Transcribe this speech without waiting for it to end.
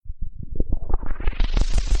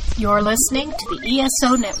You're listening to the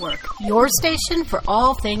ESO Network, your station for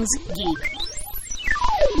all things geek.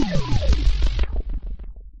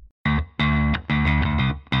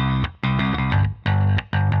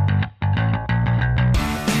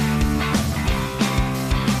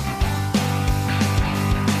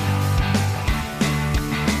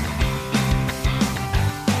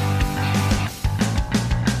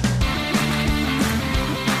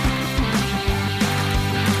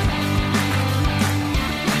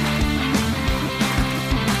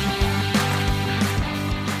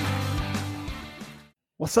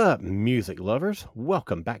 What's up, music lovers?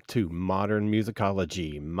 Welcome back to Modern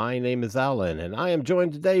Musicology. My name is Alan, and I am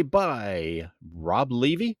joined today by Rob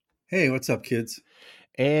Levy. Hey, what's up, kids?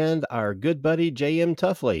 And our good buddy, J.M.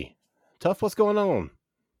 Tuffley. Tuff, what's going on?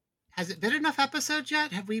 Has it been enough episodes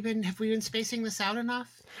yet? Have we been spacing this out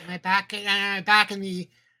enough? Am I back in the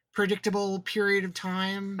predictable period of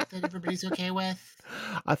time that everybody's okay with?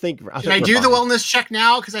 I think Should I do the wellness check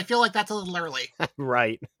now? Because I feel like that's a little early.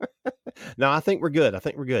 Right. No, I think we're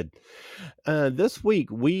good. This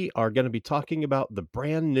week, we are going to be talking about the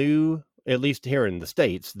brand new, at least here in the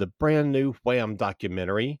States, the brand new WHAM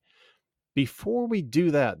documentary. Before we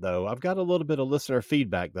do that, though, I've got a little bit of listener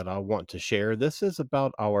feedback that I want to share. This is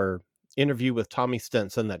about our interview with Tommy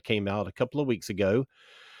Stinson that came out a couple of weeks ago.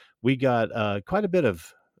 We got quite a bit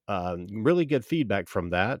of really good feedback from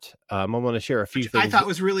that. I want to share a few things. I thought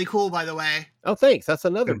was really cool, by the way. Oh, thanks. That's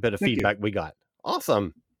another bit of feedback we got.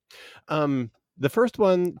 Awesome. The first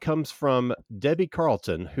one comes from Debbie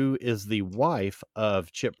Carlton, who is the wife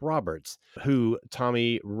of Chip Roberts, who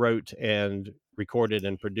Tommy wrote and recorded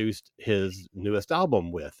and produced his newest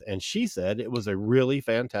album with. And she said it was a really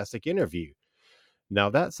fantastic interview. Now,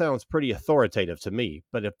 that sounds pretty authoritative to me,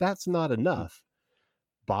 but if that's not enough,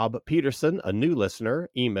 Bob Peterson, a new listener,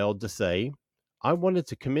 emailed to say, I wanted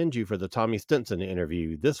to commend you for the Tommy Stinson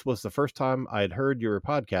interview. This was the first time I had heard your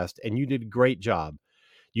podcast, and you did a great job.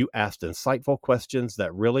 You asked insightful questions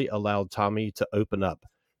that really allowed Tommy to open up.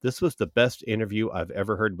 This was the best interview I've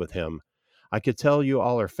ever heard with him. I could tell you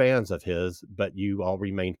all are fans of his, but you all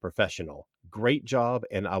remained professional. Great job,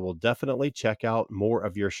 and I will definitely check out more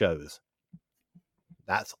of your shows.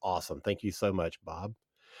 That's awesome. Thank you so much, Bob.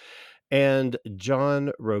 And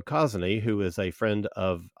John Rokosny, who is a friend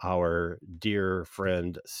of our dear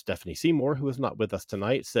friend Stephanie Seymour, who is not with us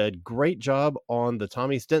tonight, said, great job on the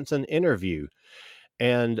Tommy Stinson interview,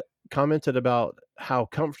 and commented about how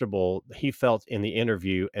comfortable he felt in the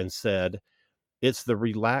interview and said, it's the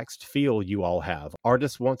relaxed feel you all have.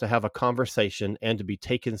 Artists want to have a conversation and to be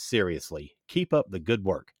taken seriously. Keep up the good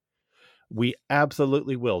work. We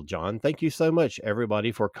absolutely will, John. Thank you so much,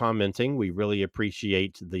 everybody, for commenting. We really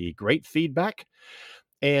appreciate the great feedback.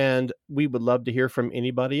 And we would love to hear from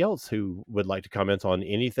anybody else who would like to comment on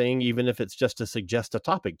anything, even if it's just to suggest a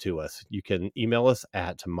topic to us. You can email us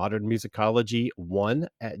at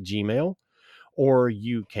modernmusicology1@gmail.com, or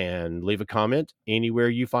you can leave a comment anywhere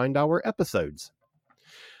you find our episodes.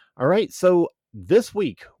 All right, so this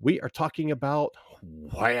week we are talking about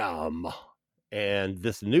WHAM and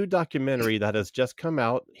this new documentary that has just come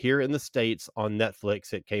out here in the States on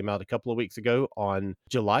Netflix. It came out a couple of weeks ago on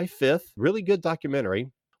July 5th. Really good documentary.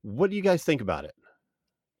 What do you guys think about it?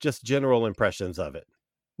 Just general impressions of it.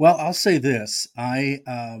 Well, I'll say this.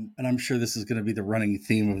 And I'm sure this is going to be the running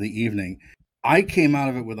theme of the evening. I came out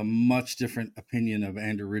of it with a much different opinion of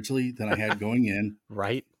Andrew Ridgeley than I had going in.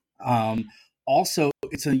 Right. Also,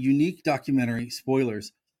 it's a unique documentary,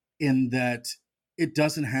 spoilers, in that it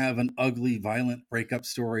doesn't have an ugly, violent breakup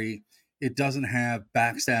story. It doesn't have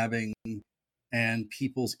backstabbing and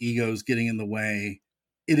people's egos getting in the way.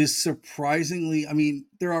 It is surprisingly, I mean,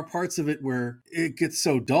 there are parts of it where it gets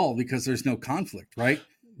so dull because there's no conflict, right?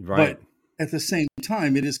 Right. But at the same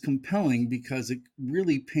time, it is compelling because it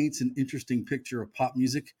really paints an interesting picture of pop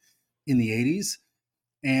music in the 80s.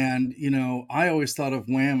 And, you know, I always thought of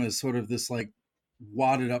WHAM as sort of this like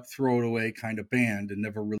wadded up, throw it away kind of band and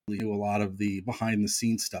never really knew a lot of the behind the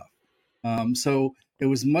scenes stuff. So it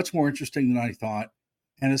was much more interesting than I thought.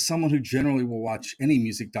 And as someone who generally will watch any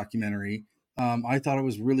music documentary, I thought it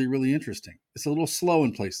was really, really interesting. It's a little slow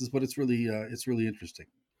in places, but it's really interesting.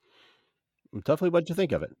 Tuffley, what'd you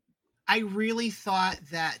think of it? I really thought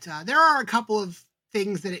that there are a couple of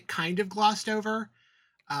things that it kind of glossed over.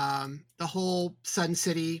 The whole Sun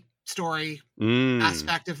City story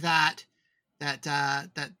aspect of that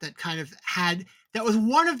kind of had, that was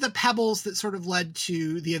one of the pebbles that sort of led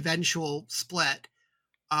to the eventual split.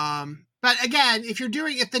 But again, if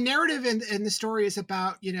the narrative in the story is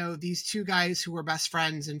about, you know, these two guys who were best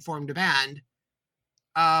friends and formed a band,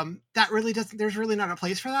 that really doesn't, there's really not a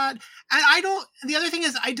place for that. And the other thing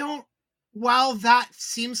is, I don't while that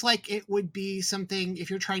seems like it would be something, if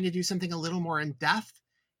you're trying to do something a little more in depth,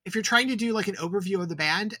 if you're trying to do like an overview of the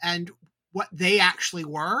band and what they actually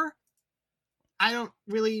were, I don't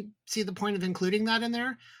really see the point of including that in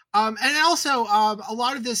there. And also, a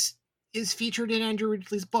lot of this is featured in Andrew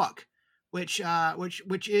Ridgely's book, which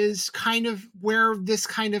is kind of where this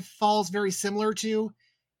kind of falls very similar to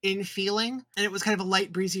in feeling. And it was kind of a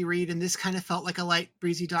light, breezy read, and this kind of felt like a light,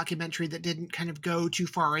 breezy documentary that didn't kind of go too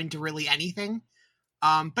far into really anything.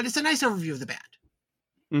 But it's a nice overview of the band.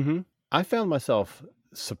 Mm-hmm. I found myself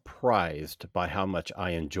surprised by how much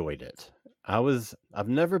I enjoyed it. I've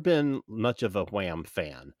never been much of a Wham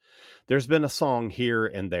fan. There's been a song here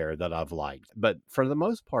and there that I've liked, but for the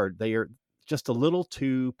most part, they are just a little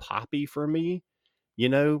too poppy for me. You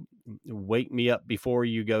know, Wake Me Up Before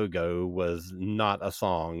You Go Go was not a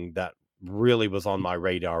song that really was on my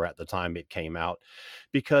radar at the time it came out,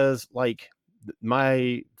 because like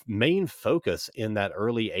my main focus in that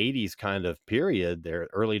early 80s kind of period, their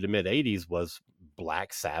early to mid 80s, was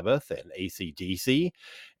Black Sabbath and AC/DC,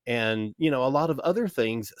 and a lot of other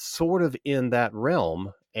things sort of in that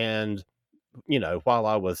realm. And while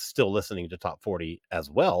I was still listening to top 40 as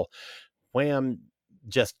well, Wham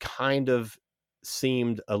just kind of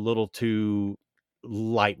seemed a little too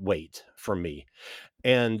lightweight for me.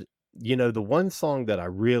 And the one song that I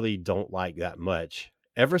really don't like that much,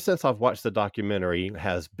 ever since I've watched the documentary,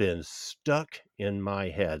 has been stuck in my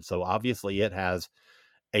head. So obviously it has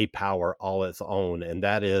a power all its own, and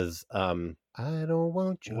that is I don't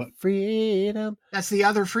want your freedom. That's the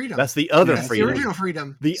other freedom. That's the other That's freedom. the original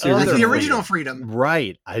freedom. That's the original freedom.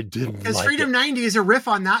 Right. I didn't because like Freedom it. 90 is a riff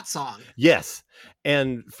on that song. Yes.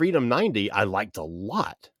 And Freedom 90 I liked a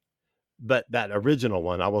lot, but that original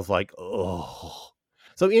one I was like, oh.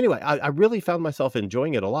 So anyway, I really found myself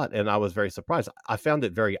enjoying it a lot, and I was very surprised. I found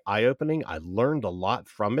it very eye-opening. I learned a lot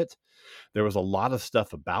from it. There was a lot of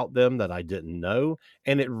stuff about them that I didn't know,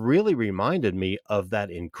 and it really reminded me of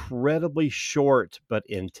that incredibly short but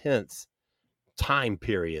intense time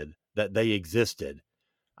period that they existed.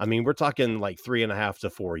 I mean, we're talking like 3.5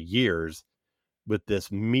 to 4 years with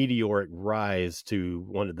this meteoric rise to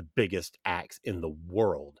one of the biggest acts in the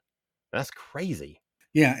world. That's crazy.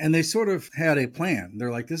 Yeah, and they sort of had a plan.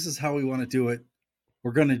 They're like, this is how we want to do it.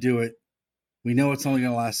 We're going to do it. We know it's only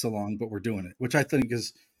going to last so long, but we're doing it, which I think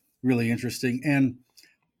is really interesting. And,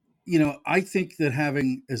 I think that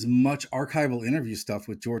having as much archival interview stuff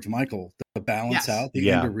with George Michael to balance out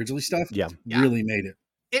the Andrew Ridgely stuff really made it.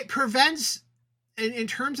 It prevents, in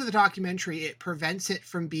terms of the documentary, it prevents it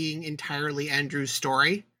from being entirely Andrew's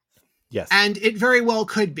story. Yes. And it very well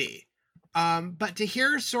could be. But to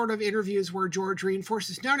hear sort of interviews where George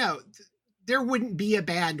reinforces, no, there wouldn't be a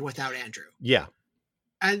band without Andrew. Yeah.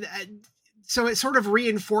 And so it sort of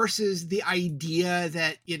reinforces the idea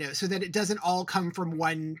that, so that it doesn't all come from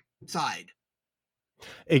one side.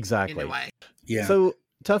 Exactly. In a way. Yeah. So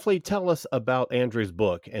Tuffley, tell us about Andrew's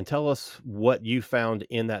book, and tell us what you found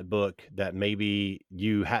in that book that maybe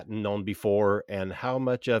you hadn't known before, and how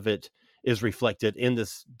much of it is reflected in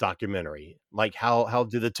this documentary. Like how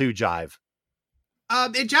do the two jive?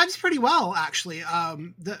 It jives pretty well, actually,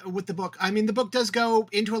 with the book. I mean, the book does go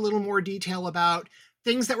into a little more detail about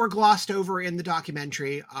things that were glossed over in the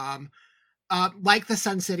documentary, like the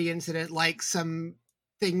Sun City incident, like some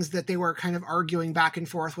things that they were kind of arguing back and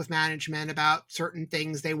forth with management about certain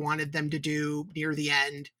things they wanted them to do near the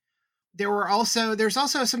end. There's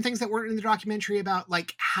also some things that weren't in the documentary about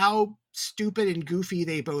like how stupid and goofy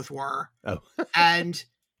they both were. Oh. And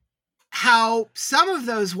how some of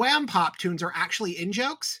those Wham pop tunes are actually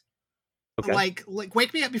in-jokes. Okay. Like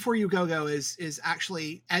Wake Me Up Before You Go Go is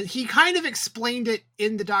actually, and he kind of explained it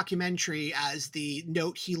in the documentary as the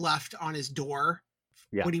note he left on his door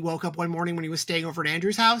when he woke up one morning when he was staying over at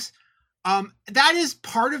Andrew's house. That is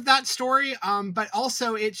part of that story. But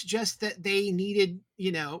also it's just that they needed,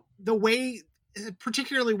 the way,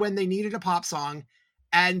 particularly when they needed a pop song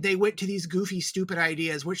and they went to these goofy, stupid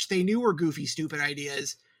ideas, which they knew were goofy, stupid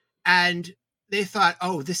ideas. And they thought,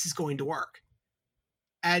 oh, this is going to work.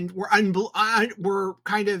 And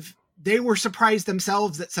they were surprised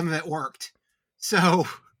themselves that some of it worked. So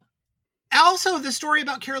also the story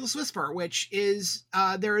about Careless Whisper, which is,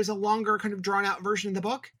 there is a longer kind of drawn out version of the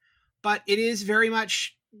book, but it is very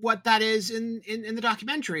much what that is in the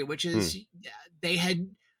documentary, which is they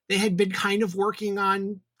had been kind of working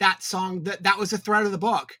on that song. That was a thread of the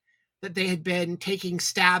book, that they had been taking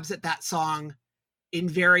stabs at that song in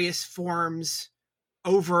various forms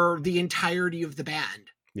over the entirety of the band.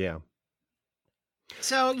 Yeah.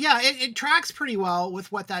 So yeah, it tracks pretty well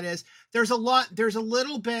with what that is. There's a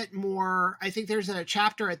little bit more. I think there's a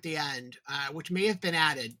chapter at the end, which may have been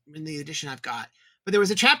added in the edition I've got. But there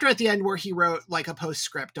was a chapter at the end where he wrote like a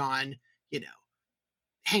postscript on,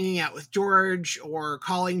 hanging out with George or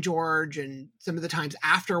calling George, and some of the times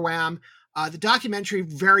after Wham. The documentary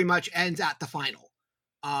very much ends at the final.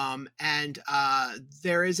 And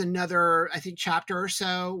there is another, I think, chapter or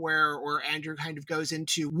so where Andrew kind of goes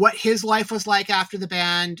into what his life was like after the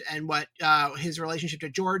band, and what his relationship to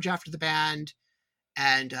George after the band,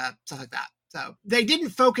 and stuff like that. So they didn't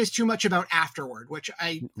focus too much about afterward, which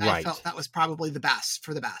I felt that was probably the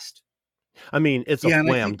best. I mean, it's a Wham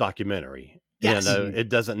think, documentary. Yes. It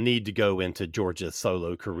doesn't need to go into George's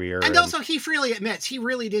solo career. And also, he freely admits he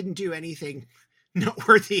really didn't do anything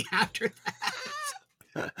noteworthy after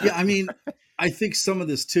that. Yeah, I mean, I think some of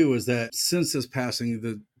this too is that since his passing,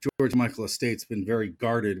 the George Michael estate's been very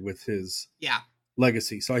guarded with his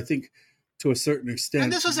legacy. So I think to a certain extent,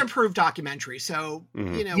 and this was improved documentary, so we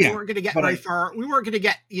weren't going to get very far. We weren't going to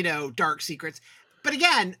get dark secrets. But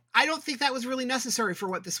again, I don't think that was really necessary for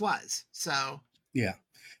what this was. So yeah,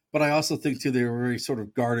 but I also think too they were very sort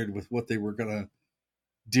of guarded with what they were going to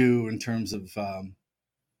do in terms of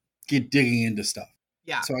digging into stuff.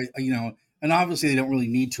 Yeah. So and obviously they don't really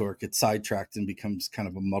need to, or it gets sidetracked and becomes kind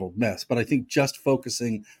of a muddled mess. But I think just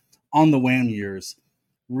focusing on the Wham years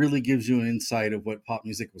really gives you an insight of what pop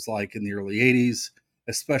music was like in the early 80s,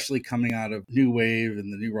 especially coming out of New Wave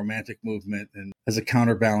and the New Romantic movement, and as a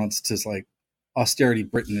counterbalance to like austerity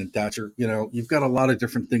Britain and Thatcher. You've got a lot of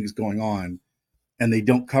different things going on, and they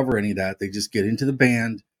don't cover any of that. They just get into the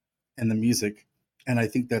band and the music. And I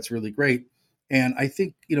think that's really great. And I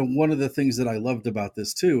think, one of the things that I loved about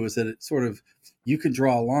this too is that it sort of, you can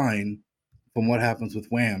draw a line from what happens with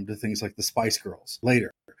Wham to things like the Spice Girls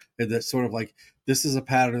later. That's sort of like, this is a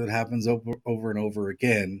pattern that happens over and over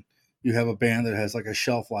again. You have a band that has like a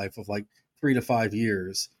shelf life of like 3 to 5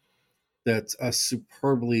 years. That's a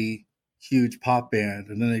superbly huge pop band,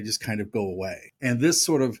 and then they just kind of go away. And this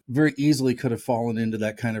sort of very easily could have fallen into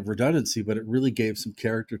that kind of redundancy, but it really gave some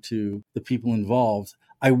character to the people involved.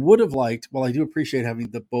 I would have liked, while I do appreciate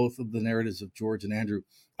having both of the narratives of George and Andrew,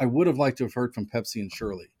 I would have liked to have heard from Pepsi and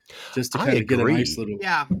Shirley, just to kind of get a nice little,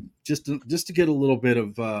 just to get a little bit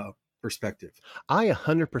of perspective. I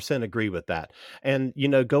 100% agree with that. And,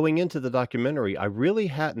 going into the documentary, I really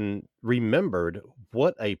hadn't remembered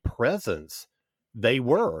what a presence they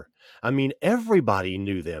were. I mean, everybody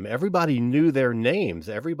knew them. Everybody knew their names.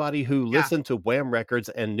 Everybody who listened to Wham records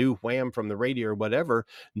and knew Wham from the radio or whatever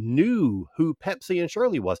knew who Pepsi and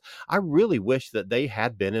Shirley was. I really wish that they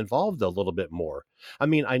had been involved a little bit more. I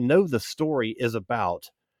mean, I know the story is about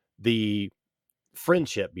the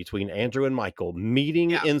friendship between Andrew and Michael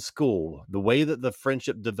meeting in school, the way that the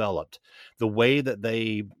friendship developed, the way that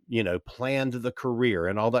they, planned the career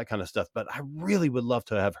and all that kind of stuff. But I really would love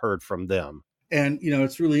to have heard from them. And,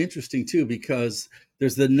 it's really interesting, too, because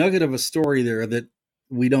there's the nugget of a story there that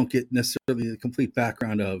we don't get necessarily the complete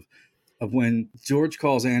background of when George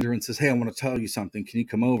calls Andrew and says, hey, I want to tell you something. Can you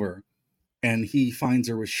come over? And he finds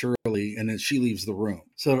her with Shirley, and then she leaves the room.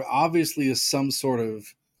 So there obviously is some sort of,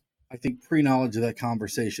 I think, pre-knowledge of that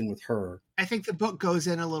conversation with her. I think the book goes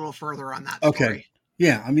in a little further on that story. Okay.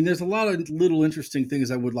 Yeah. I mean, there's a lot of little interesting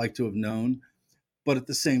things I would like to have known. But at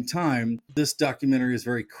the same time, this documentary is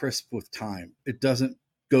very crisp with time. It doesn't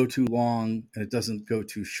go too long, and it doesn't go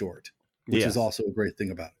too short, which is also a great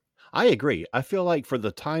thing about it. I agree. I feel like for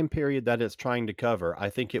the time period that it's trying to cover,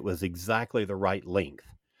 I think it was exactly the right length.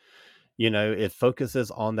 It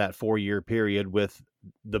focuses on that 4-year period with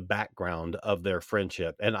the background of their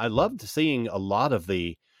friendship. And I loved seeing a lot of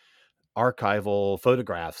the archival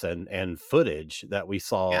photographs and footage that we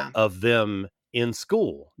saw of them in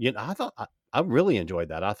school. I really enjoyed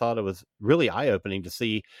that. I thought it was really eye-opening to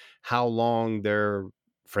see how long their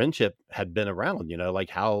friendship had been around,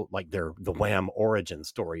 the Wham origin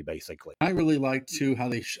story, basically. I really liked too how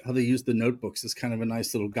they used the notebooks as kind of a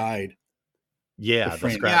nice little guide. Yeah,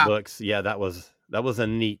 the scrapbooks. Yeah, that was a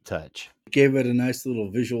neat touch. It gave it a nice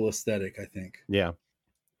little visual aesthetic, I think. Yeah.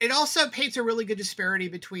 It also paints a really good disparity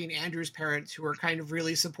between Andrew's parents, who were kind of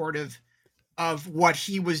really supportive of what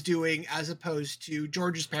he was doing, as opposed to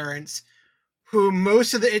George's parents, who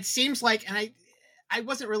it seems like, and I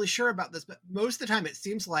wasn't really sure about this, but most of the time it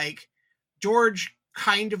seems like George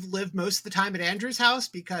kind of lived most of the time at Andrew's house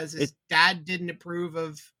because his dad didn't approve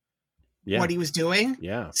of what he was doing.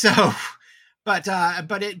 Yeah. So, but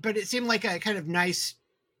it seemed like a kind of nice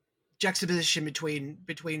juxtaposition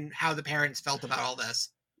between how the parents felt about all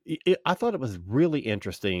this. I thought it was really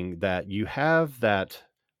interesting that you have that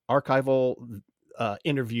archival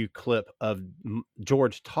interview clip of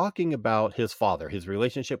George talking about his father, his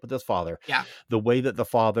relationship with his father, Yeah. the way that the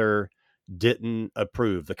father didn't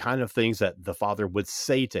approve, the kind of things that the father would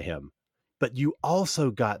say to him. But you also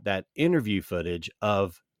got that interview footage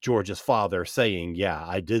of George's father saying, yeah,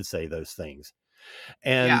 I did say those things.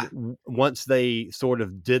 And Yeah. once they sort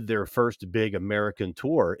of did their first big American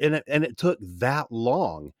tour, and it took that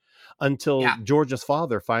long until Yeah. George's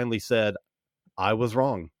father finally said, I was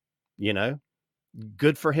wrong, you know,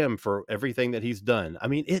 good for him for everything that he's done. I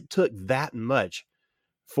mean, it took that much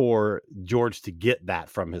for George to get that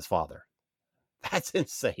from his father. That's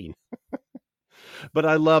insane. But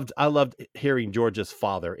I loved hearing George's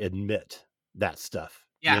father admit that stuff,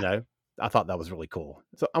 you Yeah. know. I thought that was really cool.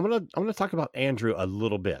 So I'm going to talk about Andrew a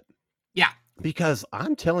little bit. Yeah. Because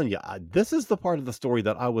I'm telling you, this is the part of the story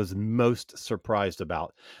that I was most surprised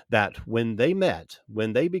about, that when they met,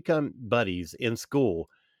 when they become buddies in school,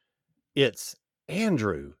 it's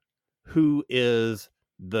Andrew who is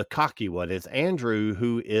the cocky one. It's Andrew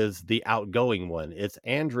who is the outgoing one. It's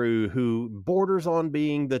Andrew who borders on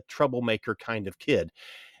being the troublemaker kind of kid.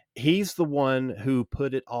 He's the one who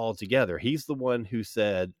put it all together. He's the one who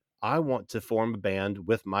said, I want to form a band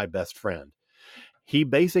with my best friend. He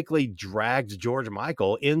basically dragged George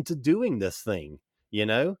Michael into doing this thing, you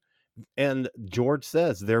know? And George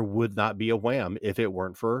says there would not be a Wham if it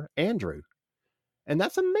weren't for Andrew. And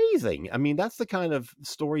that's amazing. I mean, that's the kind of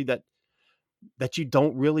story that you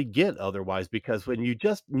don't really get otherwise, because when you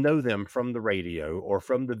just know them from the radio or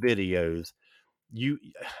from the videos,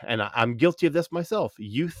 I'm guilty of this myself.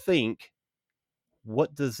 You think,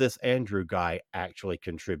 what does this Andrew guy actually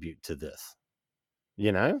contribute to this?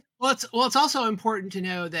 You know? Well, it's also important to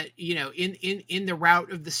know that, in the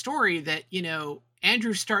route of the story that,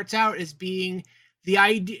 Andrew starts out as being the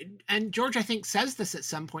idea, and George, I think, says this at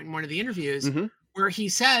some point in one of the interviews, Mm-hmm. where he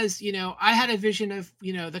says, I had a vision of,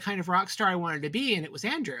 the kind of rock star I wanted to be, and it was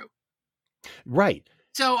Andrew. Right.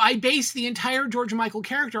 So I base the entire George Michael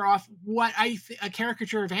character off what a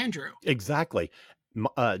caricature of Andrew. Exactly.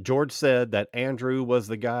 George said that Andrew was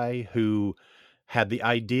the guy who had the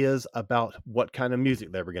ideas about what kind of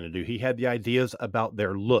music they were going to do. He had the ideas about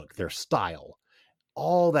their look, their style.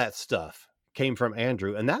 All that stuff came from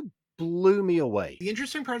Andrew, and that blew me away. The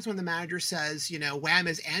interesting part is when the manager says, Wham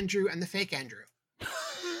is Andrew and the fake Andrew.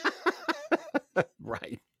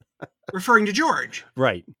 Right. Referring to George.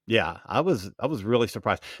 Right. Yeah. I was really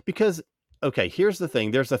surprised because, okay, here's the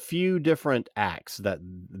thing. There's a few different acts that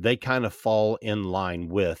they kind of fall in line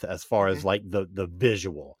with as far as like the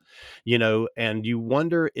visual, and you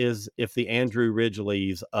wonder if the Andrew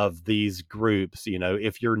Ridgeleys of these groups,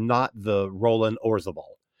 if you're not the Roland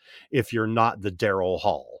Orzabal, if you're not the Daryl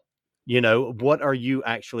Hall, what are you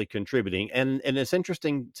actually contributing? And it's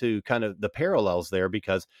interesting to kind of the parallels there,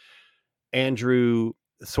 because Andrew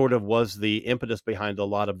sort of was the impetus behind a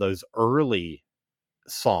lot of those early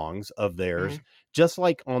songs of theirs. Just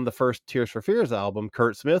like on the first Tears for Fears album,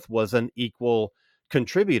 Kurt Smith was an equal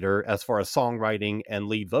contributor as far as songwriting and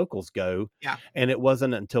lead vocals go. Yeah. And it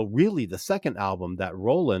wasn't until really the second album that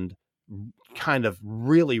Roland kind of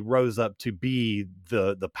really rose up to be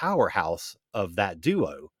the powerhouse of that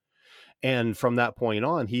duo. And from that point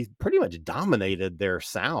on, he pretty much dominated their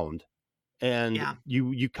sound. And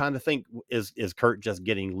you kind of think, is Kurt just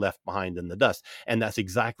getting left behind in the dust? And that's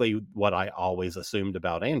exactly what I always assumed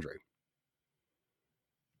about Andrew.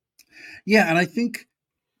 Yeah, and I think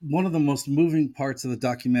one of the most moving parts of the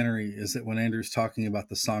documentary is that when Andrew's talking about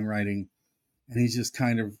the songwriting, and he just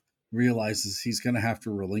kind of realizes he's going to have to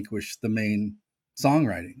relinquish the main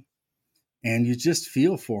songwriting. And you just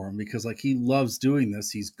feel for him, because like he loves doing this,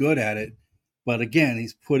 he's good at it, but again,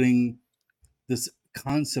 he's putting this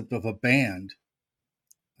concept of a band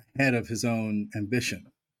ahead of his own ambition,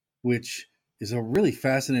 which is a really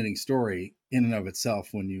fascinating story in and of itself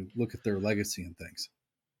when you look at their legacy and things.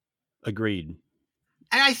 Agreed.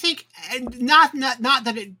 And I think, and not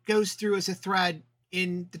that it goes through as a thread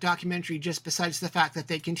in the documentary, just besides the fact that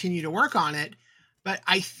they continue to work on it, but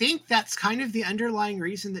I think that's kind of the underlying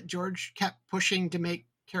reason that George kept pushing to make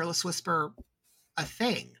Careless Whisper a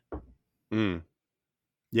thing.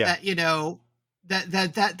 Yeah.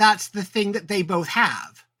 That that's the thing that they both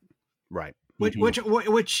have. Right.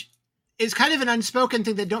 Which is kind of an unspoken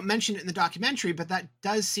thing. They don't mention it in the documentary, but that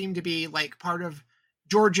does seem to be like part of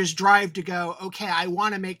George's drive to go, okay, I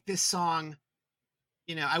want to make this song,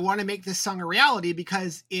 I want to make this song a reality,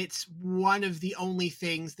 because it's one of the only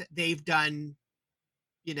things that they've done,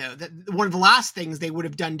 that one of the last things they would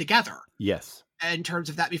have done together. Yes. In terms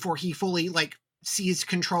of that, before he fully seized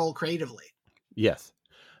control creatively. Yes.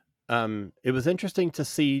 It was interesting to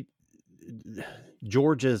see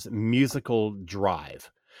George's musical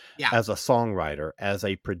drive Yeah. as a songwriter, as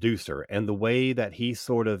a producer, and the way that he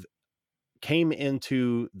sort of came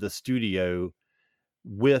into the studio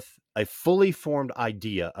with a fully formed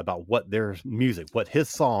idea about what their music, what his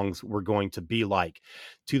songs were going to be like,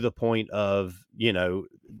 to the point of,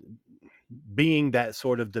 being that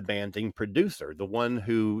sort of demanding producer, the one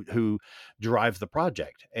who drives the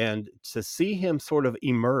project. And to see him sort of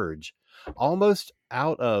emerge almost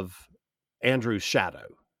out of Andrew's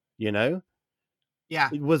shadow, Yeah.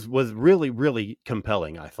 it was really, really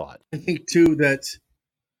compelling, I thought. I think too that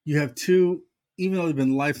you have two, even though they've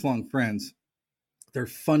been lifelong friends, they're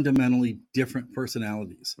fundamentally different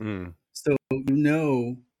personalities. So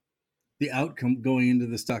the outcome going into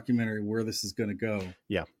this documentary, where this is going to go.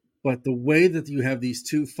 Yeah. But the way that you have these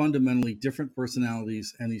two fundamentally different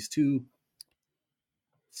personalities and these two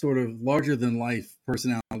sort of larger than life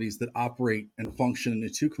personalities that operate and function in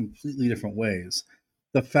two completely different ways,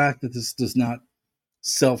 the fact that this does not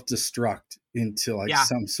self-destruct into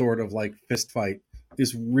some sort of fist fight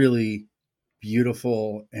is really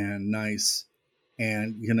beautiful and nice.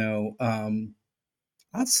 And,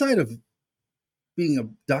 outside of being a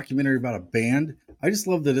documentary about a band, I just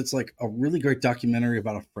love that it's a really great documentary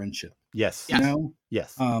about a friendship. Yes.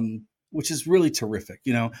 Yes. Which is really terrific.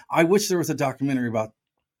 I wish there was a documentary about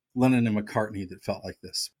Lennon and McCartney that felt like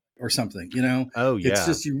this or something, Oh yeah. It's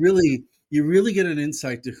just, you really get an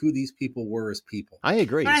insight to who these people were as people. I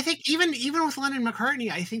agree. But I think even with Lennon and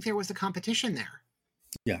McCartney, I think there was a competition there.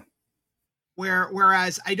 Yeah.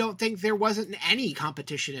 Whereas I don't think there wasn't any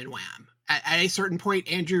competition in Wham. At a certain point,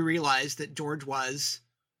 Andrew realized that George was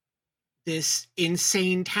this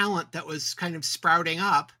insane talent that was kind of sprouting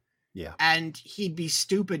up. Yeah. And he'd be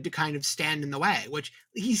stupid to kind of stand in the way, which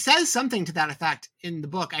he says something to that effect in the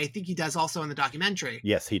book. I think he does also in the documentary.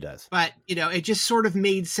 Yes, he does. But, it just sort of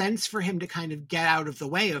made sense for him to kind of get out of the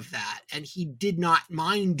way of that. And he did not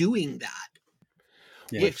mind doing that.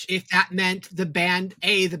 Yeah. If that meant the band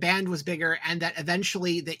was bigger, and that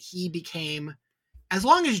eventually that he became, as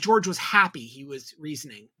long as George was happy, he was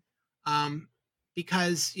reasoning.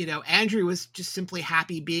 Because, Andrew was just simply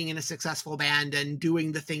happy being in a successful band and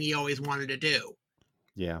doing the thing he always wanted to do.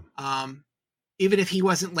 Yeah. Even if he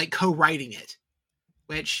wasn't co-writing it,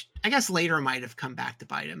 which I guess later might have come back to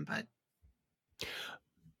bite him, but.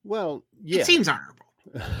 Well, yeah. It seems honorable.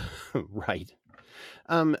 Right.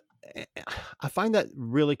 I find that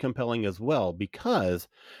really compelling as well, because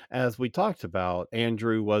as we talked about,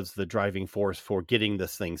 Andrew was the driving force for getting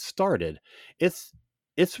this thing started. It's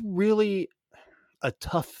really a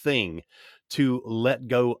tough thing to let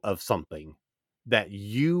go of something that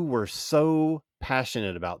you were so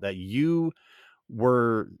passionate about, that you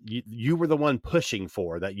were the one pushing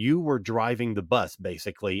for, that you were driving the bus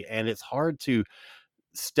basically. And it's hard to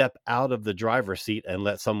step out of the driver's seat and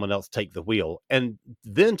let someone else take the wheel. And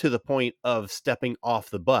then to the point of stepping off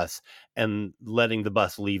the bus and letting the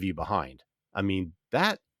bus leave you behind. I mean,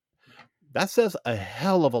 that says a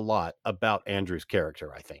hell of a lot about Andrew's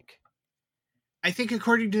character, I think. I think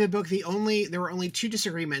according to the book, there were only two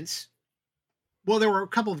disagreements. Well, there were a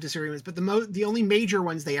couple of disagreements, but the only major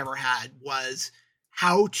ones they ever had was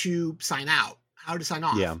how to sign off.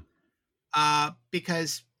 Yeah.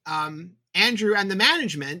 Because Andrew and the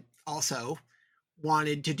management also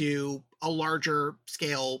wanted to do a larger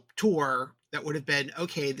scale tour that would have been,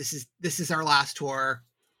 okay, this is our last tour.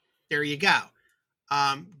 There you go.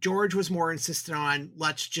 George was more insistent on,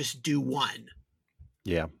 let's just do one.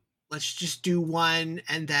 Yeah. Let's just do one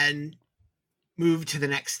and then move to the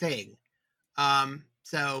next thing.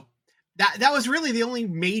 So that was really the only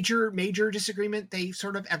major disagreement they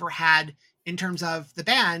sort of ever had in terms of the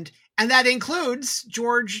band. And that includes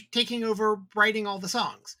George taking over writing all the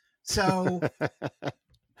songs. So.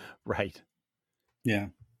 Right. Yeah.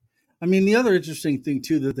 I mean, the other interesting thing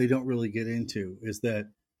too, that they don't really get into, is that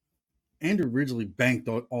Andrew originally banked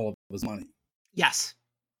all of his money. Yes.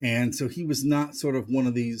 And so he was not sort of one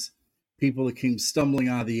of these people that came stumbling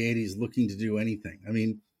out of the 80s looking to do anything. I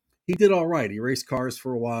mean, he did all right. He raced cars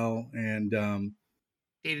for a while and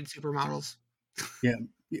dated supermodels.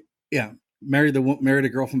 Yeah. Married a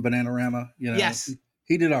girl from Bananarama. Yes.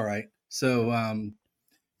 He did all right. So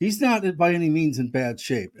he's not by any means in bad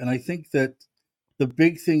shape. And I think that the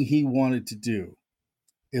big thing he wanted to do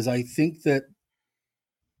is, I think that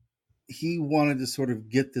he wanted to sort of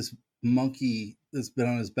get this monkey that's been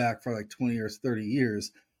on his back for 20 or 30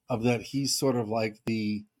 years, of that he's sort of like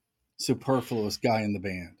the superfluous guy in the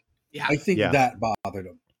band. Yeah. I think that bothered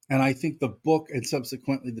him. And I think the book and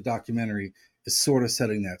subsequently the documentary is sort of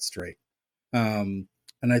setting that straight. And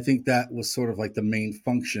I think that was sort of like the main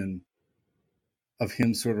function of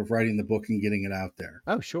him sort of writing the book and getting it out there.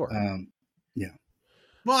 Oh, sure. Yeah.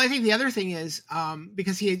 Well, I think the other thing is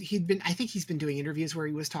because he'd been, I think he's been doing interviews where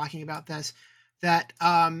he was talking about this, that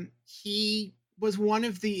he was one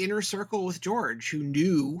of the inner circle with George who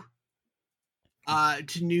knew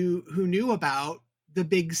about the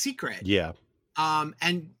big secret. Yeah.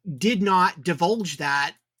 And did not divulge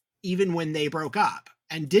that even when they broke up,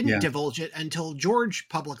 and didn't divulge it until George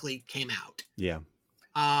publicly came out. Yeah.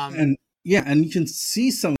 And you can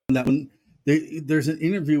see some of that when there's an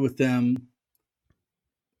interview with them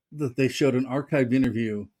that they showed, an archived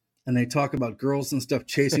interview, and they talk about girls and stuff,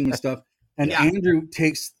 chasing and stuff. And Andrew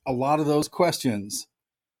takes a lot of those questions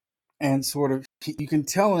and sort of, you can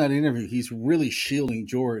tell in that interview, he's really shielding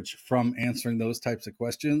George from answering those types of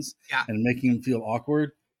questions and making him feel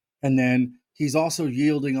awkward. And then he's also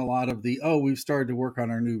yielding a lot of the, we've started to work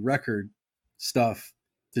on our new record stuff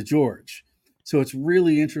to George. So it's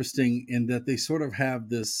really interesting in that they sort of have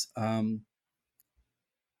this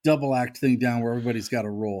double act thing down where everybody's got a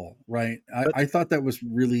role, right? I thought that was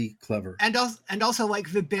really clever. And also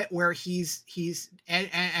like the bit where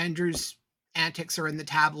Andrew's antics are in the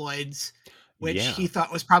tabloids, which he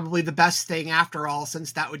thought was probably the best thing after all,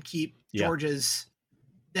 since that would keep George's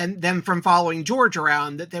them from following George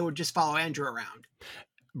around, that they would just follow Andrew around.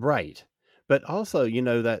 Right. But also,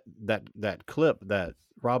 that clip that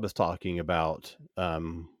Rob is talking about,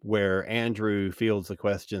 where Andrew fields the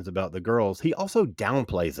questions about the girls, he also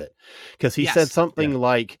downplays it, because he said something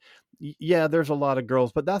like, there's a lot of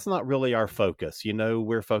girls, but that's not really our focus.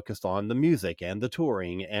 We're focused on the music and the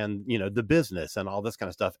touring and, the business and all this kind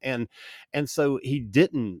of stuff. And so he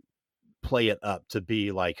didn't play it up to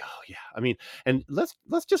be like, oh yeah. I mean, and let's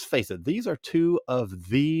just face it. These are two of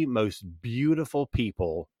the most beautiful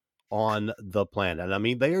people on the planet. I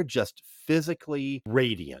mean, they are just physically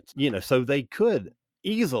radiant, so they could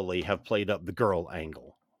easily have played up the girl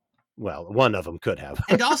angle. Well, one of them could have.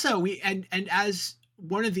 And also and as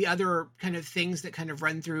one of the other kind of things that kind of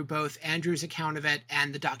run through both Andrew's account of it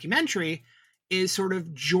and the documentary is sort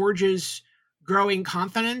of George's growing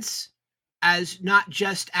confidence as not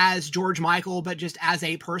just as George Michael, but just as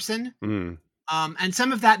a person. And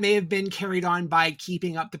some of that may have been carried on by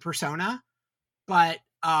keeping up the persona, but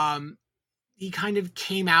he kind of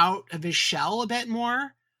came out of his shell a bit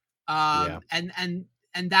more. And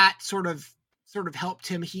that sort of helped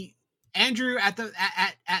him. Andrew at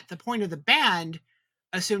the point of the band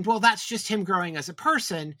assumed, well, that's just him growing as a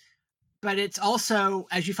person. But it's also,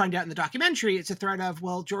 as you find out in the documentary, it's a thread of,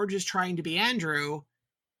 well, George is trying to be Andrew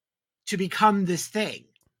to become this thing,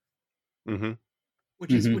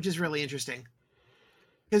 which is really interesting,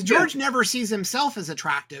 because George never sees himself as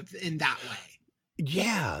attractive in that way.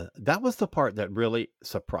 Yeah, that was the part that really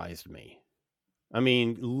surprised me. I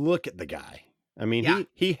mean, look at the guy. I mean,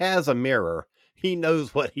 he has a mirror. He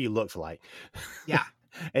knows what he looks like. Yeah.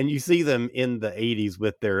 And you see them in the 80s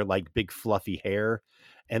with their like big fluffy hair,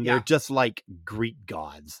 and they're just like Greek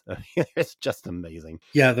gods. I mean, it's just amazing.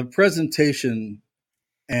 Yeah, the presentation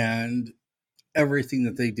and everything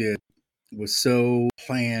that they did was so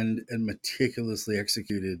planned and meticulously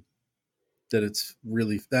executed that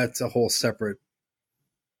that's a whole separate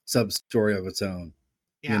sub story of its own.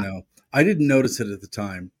 I didn't notice it at the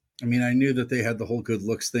time. I mean, I knew that they had the whole good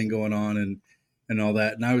looks thing going on and all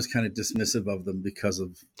that, and I was kind of dismissive of them because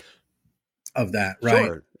of that, right?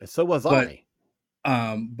 Sure. So was I.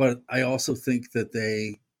 But I also think that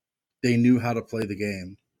they knew how to play the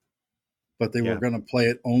game, but they were going to play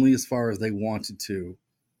it only as far as they wanted to,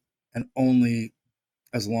 and only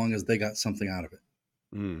as long as they got something out of it.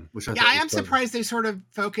 Which I am surprised they sort of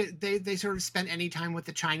they sort of spent any time with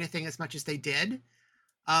the China thing as much as they did,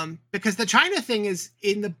 because the China thing is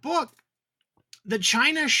in the book. The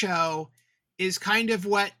China show is kind of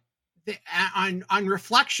what on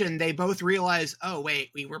reflection they both realize. Oh wait,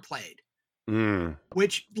 we were played.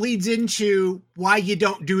 Which leads into why you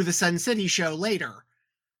don't do the Sun City show later,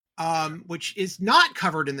 which is not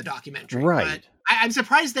covered in the documentary. Right. But I'm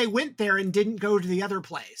surprised they went there and didn't go to the other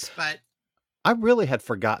place. But I really had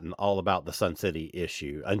forgotten all about the Sun City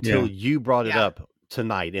issue until you brought it up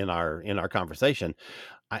tonight in our conversation.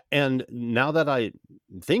 And now that I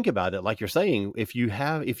think about it, like you're saying, if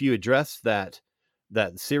you address that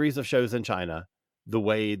series of shows in China the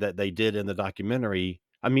way that they did in the documentary,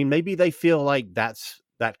 I mean, maybe they feel like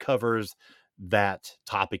that covers that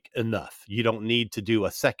topic enough. You don't need to do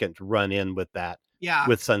a second run in with that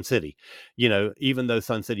with Sun City. Even though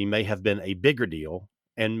Sun City may have been a bigger deal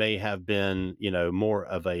and may have been, more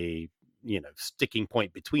of a, sticking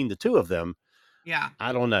point between the two of them. Yeah.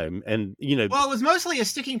 I don't know. And, well, it was mostly a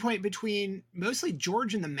sticking point between mostly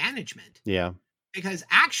George and the management. Yeah. because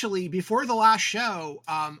actually before the last show,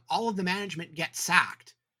 all of the management gets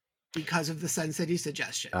sacked because of the Sun City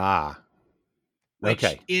suggestion. Which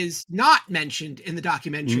is not mentioned in the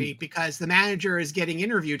documentary because the manager is getting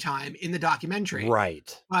interview time in the documentary.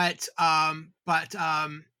 Right. But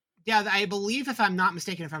yeah, I believe, if I'm not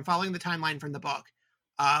mistaken, if I'm following the timeline from the book,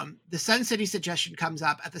 the Sun City suggestion comes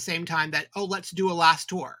up at the same time that, let's do a last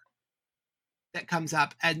tour. That comes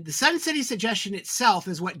up. And the Sun City suggestion itself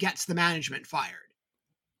is what gets the management fired.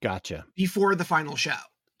 Gotcha. Before the final show.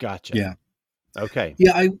 Gotcha. Yeah. Okay.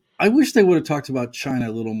 Yeah, I wish they would have talked about China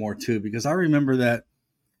a little more too, because I remember that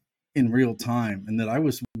in real time, and that I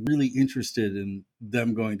was really interested in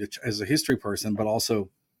them going to, as a history person, but also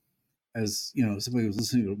as, somebody who was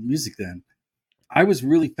listening to music then. I was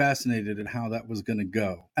really fascinated at how that was going to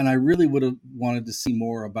go. And I really would have wanted to see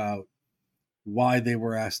more about why they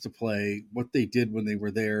were asked to play, what they did when they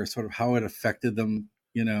were there, sort of how it affected them.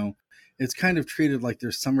 It's kind of treated like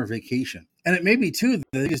their summer vacation. And it may be too that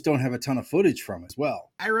they just don't have a ton of footage from as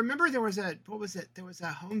well. I remember there was a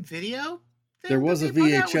home video thing. There was a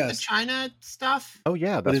VHS. With the China stuff. Oh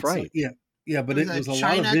yeah, that's right. Yeah, but it was a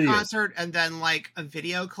China lot of videos. concert and then like a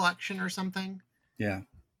video collection or something. Yeah.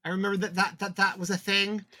 I remember that was a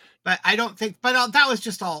thing, but I don't think, that was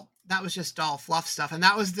just all fluff stuff. And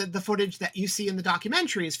that was the footage that you see in the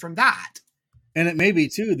documentaries from that. And it may be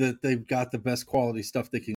too that they've got the best quality stuff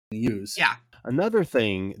they can use. Yeah. Another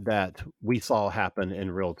thing that we saw happen in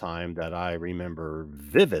real time that I remember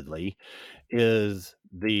vividly is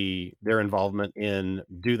their involvement in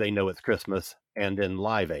Do They Know It's Christmas and in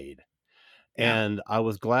Live Aid. And I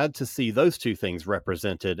was glad to see those two things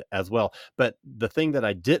represented as well. But the thing that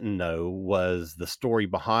I didn't know was the story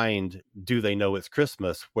behind Do They Know It's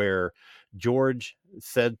Christmas, where George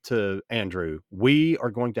said to Andrew, we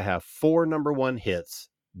are going to have 4 number 1 hits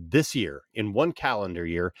this year in one calendar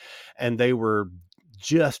year. And they were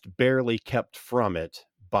just barely kept from it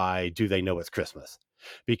by Do They Know It's Christmas,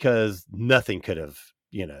 because nothing could have,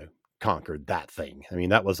 conquered that thing. I mean,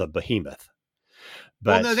 that was a behemoth.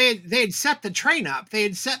 But, well, no, they had set the train up. And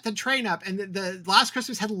the Last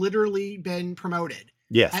Christmas had literally been promoted.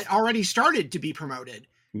 Yes. Had already started to be promoted.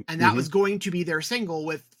 And that was going to be their single,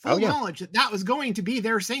 with full knowledge that was going to be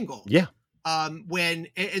their single. Yeah. When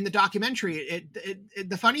in the documentary,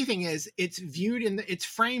 the funny thing is, it's viewed it's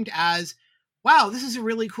framed as, wow, this is a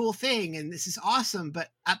really cool thing and this is awesome. But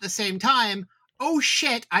at the same time, oh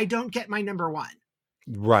shit, I don't get my number 1.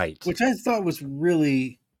 Right. Which I thought was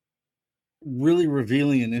really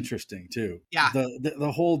revealing and interesting too. Yeah.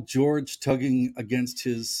 The whole George tugging against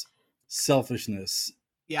his selfishness.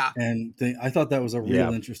 Yeah. And I thought that was a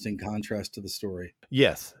real interesting contrast to the story.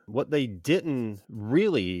 Yes. What they didn't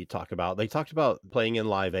really talk about, they talked about playing in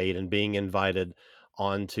Live Aid and being invited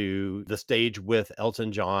onto the stage with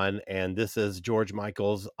Elton John. And this is George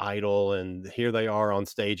Michael's idol. And here they are on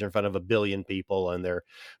stage in front of 1 billion people and they're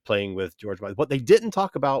playing with George Michael. What they didn't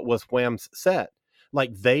talk about was Wham's set.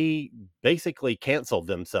 Like, they basically canceled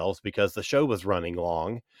themselves because the show was running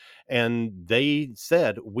long, and they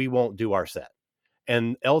said, we won't do our set.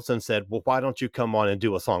 And Elton said, well, why don't you come on and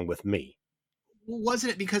do a song with me? Wasn't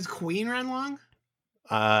it because Queen ran long?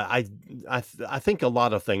 I think a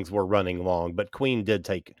lot of things were running long, but Queen did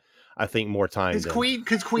take, I think, more time.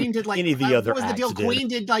 Because Queen did like any of the other what was the deal? did. Queen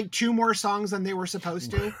did like 2 more songs than they were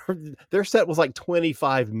supposed to. Their set was like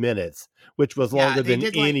 25 minutes, which was longer than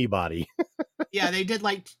anybody. Yeah, they did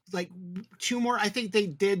like 2 more. I think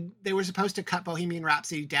they were supposed to cut Bohemian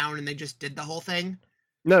Rhapsody down, and they just did the whole thing.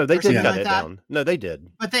 No, they did cut it down. No, they did.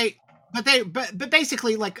 But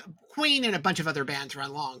basically, like, Queen and a bunch of other bands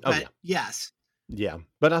ran long. But yes. Yeah.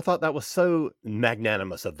 But I thought that was so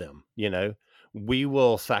magnanimous of them. We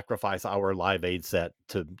will sacrifice our Live Aid set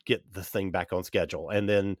to get this thing back on schedule. And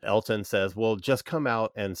then Elton says, well, just come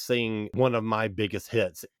out and sing one of my biggest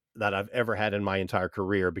hits that I've ever had in my entire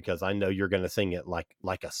career, because I know you're going to sing it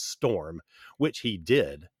like a storm, which he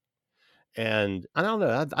did. And I don't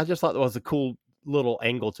know, I just thought that was a cool little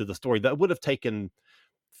angle to the story that would have taken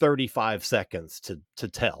 35 seconds to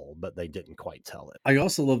tell, but they didn't quite tell it. I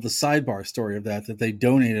also love the sidebar story of that they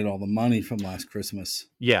donated all the money from Last Christmas.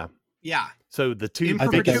 Yeah. Yeah. So the two in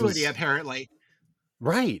perpetuity, apparently.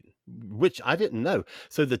 Right. Which I didn't know.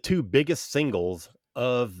 So the 2 biggest singles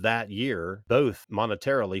of that year both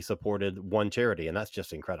monetarily supported one charity, and that's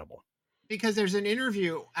just incredible. Because there's an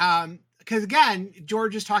interview, because again,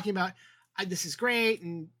 George is talking about, this is great,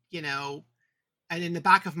 and and in the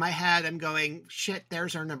back of my head I'm going, shit,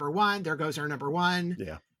 there's our number 1, there goes our number 1.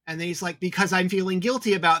 Yeah. And then he's like, because I'm feeling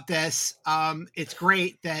guilty about this, it's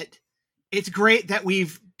great that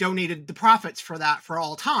we've donated the profits for that for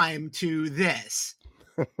all time to this.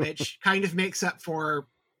 which kind of makes up for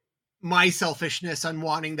my selfishness on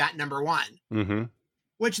wanting that number one. Mm-hmm.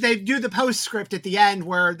 Which they do the postscript at the end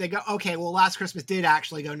where they go, okay, well, Last Christmas did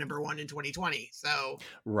actually go number one in 2020. So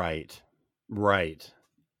Right.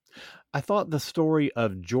 I thought the story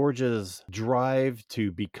of George's drive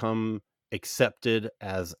to become accepted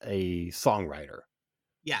as a songwriter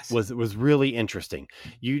yes, was really interesting.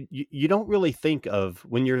 You don't really think of,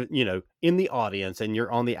 when you're, in the audience and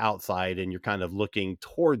you're on the outside and you're kind of looking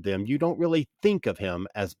toward them, you don't really think of him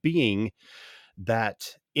as being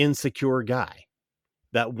that insecure guy,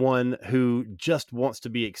 that one who just wants to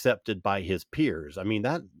be accepted by his peers. I mean,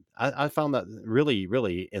 that I found that really,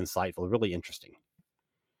 really insightful, really interesting.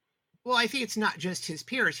 well, I think it's not just his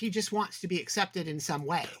peers. He just wants to be accepted in some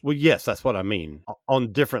way. Well, yes, that's what I mean,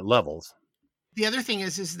 on different levels. The other thing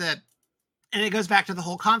is that, and it goes back to the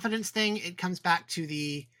whole confidence thing. It comes back to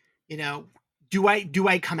the, do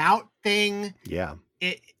I come out thing? Yeah.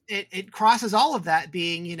 It crosses all of that,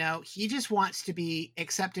 being, he just wants to be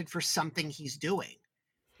accepted for something he's doing,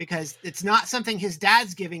 because it's not something his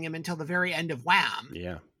dad's giving him until the very end of WHAM.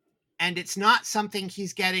 Yeah. And it's not something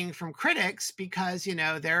he's getting from critics because,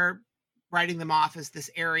 they're writing them off as this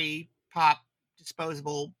airy pop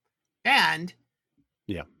disposable band.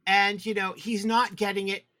 Yeah. And, he's not getting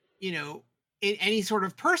it, in any sort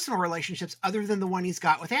of personal relationships other than the one he's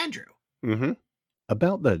got with Andrew. Mm-hmm.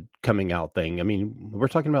 About the coming out thing, I mean, we're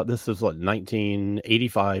talking about this is what,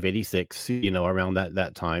 1985, 86, around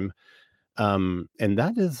that time. And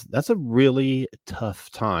that's a really tough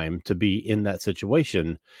time to be in that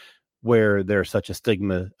situation where there's such a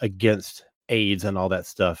stigma against AIDS and all that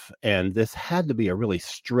stuff. And this had to be a really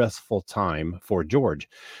stressful time for George.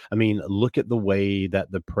 I mean, look at the way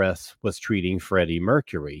that the press was treating Freddie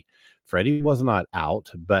Mercury. Freddie was not out,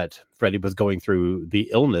 but Freddie was going through the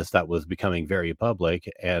illness that was becoming very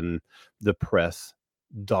public, and the press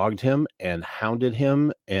dogged him and hounded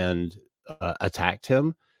him and attacked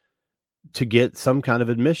him to get some kind of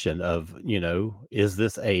admission of, is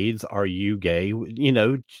this AIDS? Are you gay?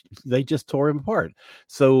 They just tore him apart.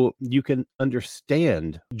 So you can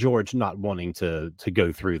understand George not wanting to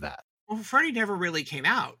go through that. Well, Freddie never really came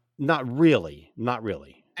out. Not really.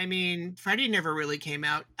 I mean, Freddie never really came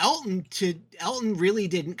out. Elton really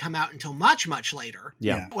didn't come out until much, much later.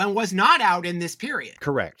 Yeah. And was not out in this period.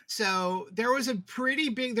 Correct. So there was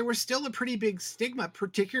still a pretty big stigma,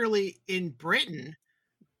 particularly in Britain,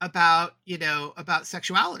 about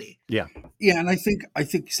sexuality. Yeah. Yeah. And I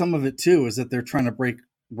think some of it too is that they're trying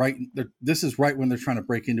to this is right when they're trying to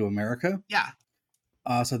break into America. Yeah.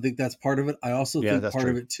 So I think that's part of it. I also think part true.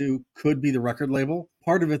 of it too could be the record label.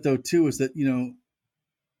 Part of it though too is that,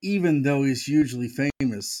 even though he's hugely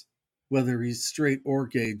famous, whether he's straight or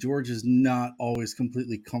gay, George is not always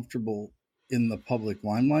completely comfortable in the public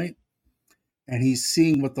limelight. And he's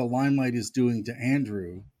seeing what the limelight is doing to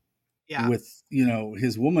Andrew with,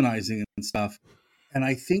 his womanizing and stuff. And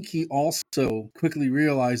I think he also quickly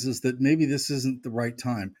realizes that maybe this isn't the right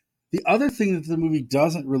time. The other thing that the movie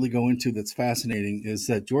doesn't really go into that's fascinating is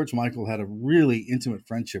that George Michael had a really intimate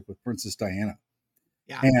friendship with Princess Diana.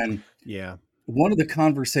 Yeah. And yeah, one of the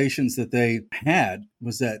conversations that they had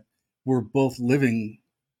was that we're both living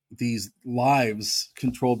these lives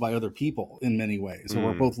controlled by other people in many ways. So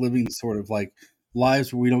we're both living sort of like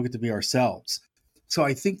lives where we don't get to be ourselves. So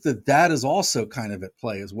I think that is also kind of at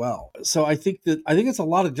play as well. So I think it's a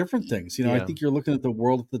lot of different things. I think you're looking at the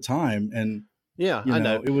world at the time, and I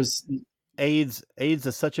know it was AIDS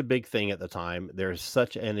is such a big thing at the time. There's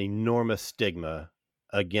such an enormous stigma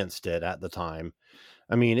against it at the time.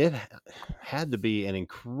 I mean, it had to be an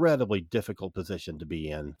incredibly difficult position to be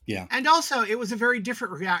in. Yeah. And also, it was a very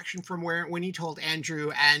different reaction from when he told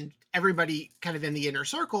Andrew and everybody kind of in the inner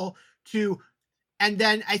circle and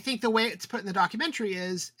then I think the way it's put in the documentary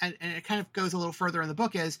is, and it kind of goes a little further in the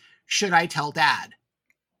book, is, should I tell Dad?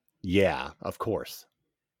 Yeah, of course.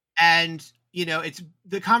 And, it's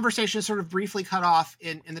the conversation is sort of briefly cut off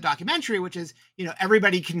in the documentary, which is,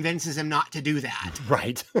 everybody convinces him not to do that.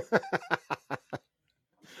 Right.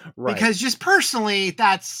 Right. Because just personally,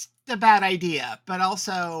 that's a bad idea. But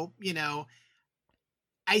also,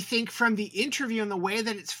 I think from the interview and the way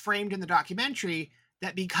that it's framed in the documentary,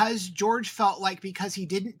 that because George felt like because he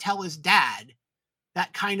didn't tell his dad,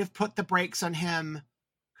 that kind of put the brakes on him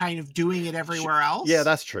kind of doing it everywhere else. Yeah,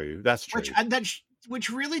 that's true. Which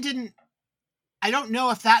really didn't, I don't know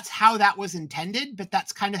if that's how that was intended, but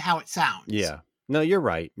that's kind of how it sounds. Yeah. No, you're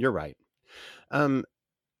right.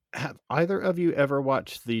 Have either of you ever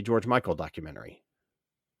watched the George Michael documentary?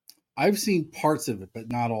 I've seen parts of it,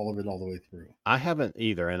 but not all of it all the way through. I haven't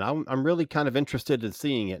either, and I'm really kind of interested in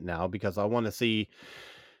seeing it now because I want to see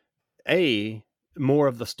more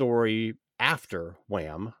of the story after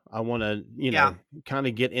Wham. I want to, kind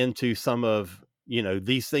of get into some of,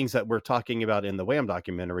 these things that we're talking about in the Wham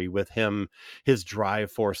documentary with him, his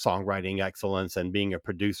drive for songwriting excellence and being a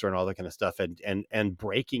producer and all that kind of stuff, and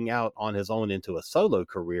breaking out on his own into a solo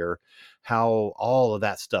career, how all of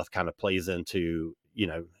that stuff kind of plays into,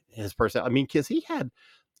 his person. I mean, because he had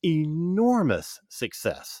enormous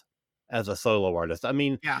success as a solo artist. I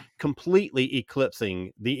mean, completely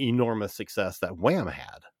eclipsing the enormous success that Wham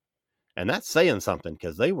had. And that's saying something,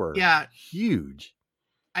 because they were huge.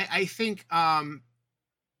 I think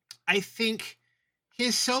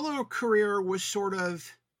his solo career was sort of,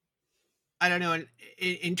 I don't know,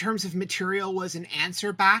 in terms of material, was an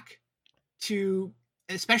answer back to,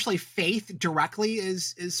 especially Faith directly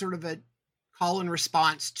is sort of a call and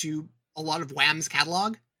response to a lot of Wham's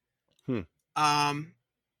catalog.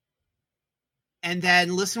 And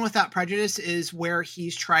then Listen Without Prejudice is where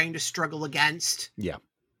he's trying to struggle against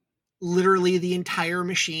literally the entire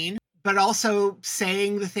machine, but also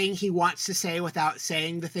saying the thing he wants to say without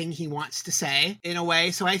saying the thing he wants to say, in a way.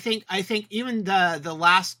 So I think even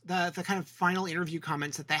the kind of final interview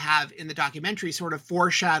comments that they have in the documentary sort of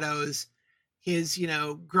foreshadows his,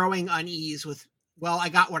 growing unease with, well, I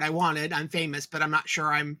got what I wanted, I'm famous, but I'm not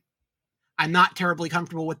sure I'm not terribly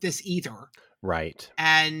comfortable with this either. Right.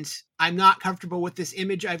 And I'm not comfortable with this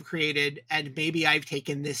image I've created, and maybe I've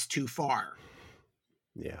taken this too far.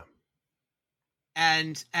 Yeah.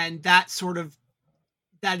 And that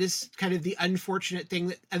is kind of the unfortunate thing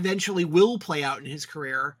that eventually will play out in his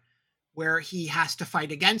career, where he has to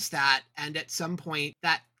fight against that. And at some point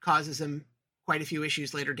that causes him quite a few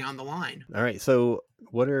issues later down the line. All right. So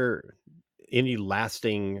what are any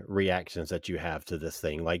lasting reactions that you have to this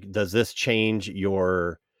thing? Like, does this change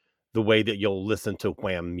the way that you'll listen to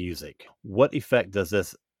Wham music? What effect does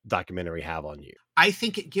this documentary have on you? I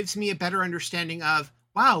think it gives me a better understanding of,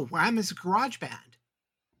 wow, Wham is a garage band.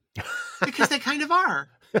 Because they kind of are.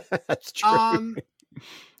 That's true.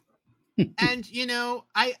 And,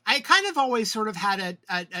 I kind of always sort of had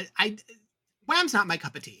Wham's not my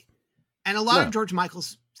cup of tea. And a lot of George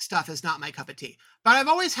Michael's stuff is not my cup of tea. But I've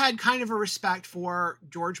always had kind of a respect for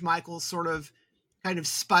George Michael's sort of kind of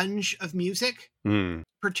sponge of music.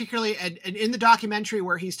 Particularly, and in the documentary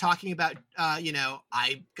where he's talking about, I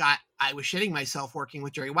was shitting myself working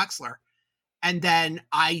with Jerry Wexler. And then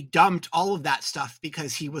I dumped all of that stuff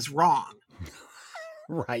because he was wrong.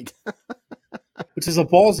 Right. Which is a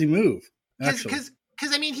ballsy move. Because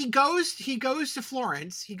I mean, he goes to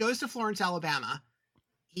Florence. He goes to Florence, Alabama.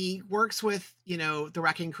 He works with, the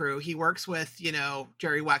Wrecking Crew. He works with,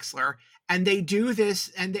 Jerry Wexler. And they do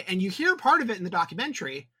this, and you hear part of it in the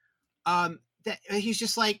documentary. That he's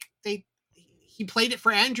just like, he played it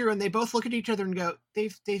for Andrew, and they both look at each other and go,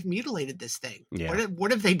 they've mutilated this thing. Yeah.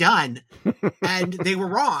 What have they done? And they were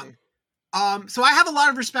wrong. So I have a lot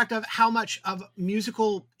of respect of how much of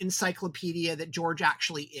musical encyclopedia that George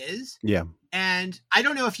actually is. Yeah. And I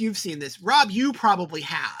don't know if you've seen this, Rob, you probably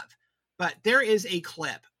have, but there is a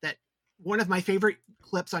clip that one of my favorite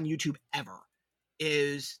clips on YouTube ever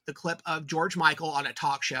is the clip of George Michael on a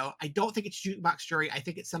talk show. I don't think it's Jukebox Jury. I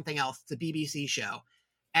think it's something else. It's a BBC show.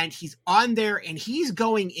 And he's on there and he's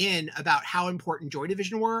going in about how important Joy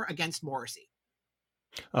Division were against Morrissey.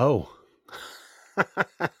 Oh.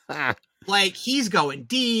 Like, he's going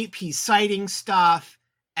deep, he's citing stuff,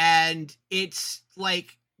 and it's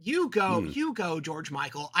like, you go, George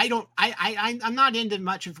Michael. I'm not into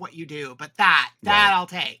much of what you do, but that right. I'll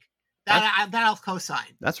take. That I'll co-sign.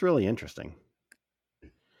 That's really interesting.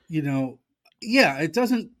 It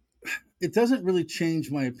doesn't really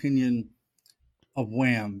change my opinion of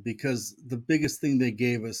Wham, because the biggest thing they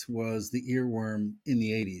gave us was the earworm in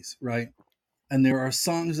the 80s, right? And there are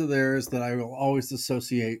songs of theirs that I will always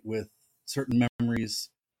associate with certain memories,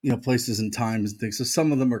 places and times and things. So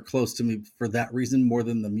some of them are close to me for that reason more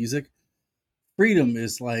than the music. Freedom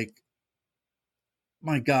is like,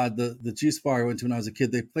 my God, the juice bar I went to when I was a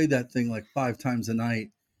kid, they played that thing like 5 times a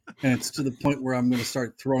night. And it's to the point where I'm going to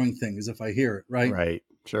start throwing things if I hear it, right? Right,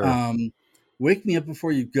 sure. Wake Me Up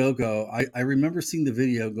Before You Go. I remember seeing the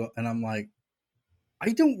video and I'm like,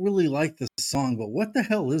 I don't really like this song, but what the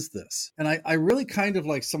hell is this? And I really kind of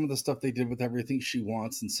like some of the stuff they did with Everything She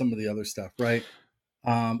Wants and some of the other stuff, right?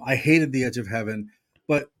 I hated The Edge of Heaven,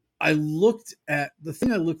 but I looked at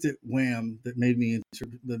Wham that made me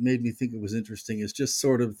think it was interesting is just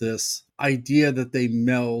sort of this idea that they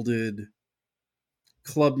melded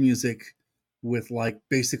club music with like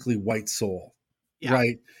basically white soul,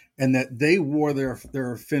 right? And that they wore their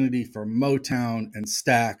affinity for Motown and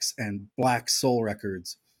Stax and black soul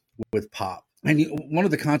records with pop. And one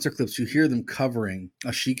of the concert clips, you hear them covering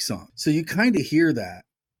a Chic song. So you kind of hear that.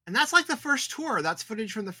 And that's like the first tour. That's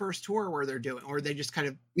footage from the first tour where they're doing, or they just kind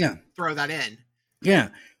of throw that in. Yeah.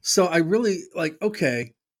 So I really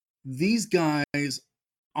okay, these guys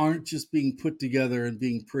aren't just being put together and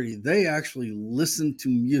being pretty. They actually listen to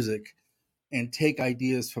music and take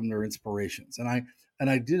ideas from their inspirations. And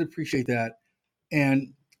I did appreciate that.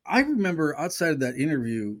 And I remember outside of that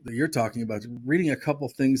interview that you're talking about, reading a couple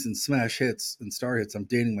things in Smash Hits and Star Hits, I'm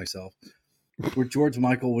dating myself, where George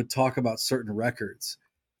Michael would talk about certain records.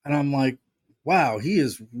 And I'm like, wow, he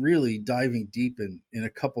is really diving deep in a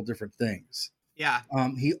couple different things. Yeah.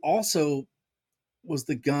 He also was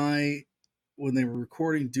the guy when they were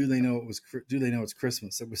recording Do They Know It's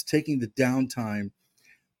Christmas? It was taking the downtime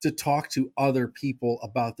to talk to other people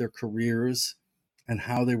about their careers and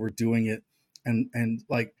how they were doing it. And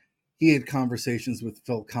like he had conversations with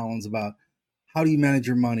Phil Collins about how do you manage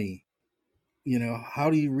your money? You know, how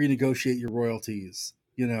do you renegotiate your royalties?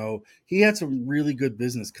 You know, he had some really good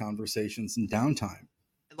business conversations in downtime.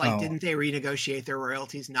 Like, didn't they renegotiate their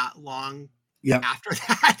royalties not long after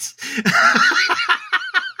that?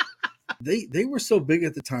 They were so big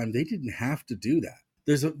at the time, they didn't have to do that.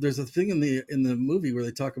 There's a thing in the movie where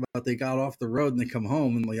they talk about they got off the road and they come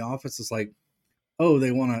home and the office is like, oh,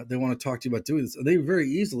 they want to talk to you about doing this. They very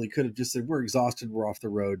easily could have just said, we're exhausted, we're off the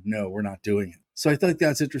road. No, we're not doing it. So I think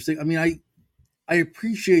that's interesting. I mean, I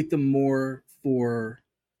appreciate them more for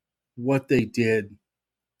what they did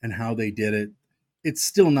and how they did it. It's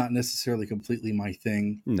still not necessarily completely my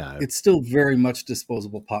thing. No. It's still very much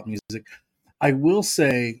disposable pop music. I will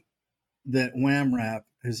say that Wham Rap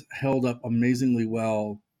has held up amazingly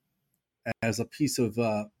well as a piece of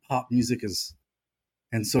pop music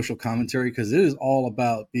and social commentary, because it is all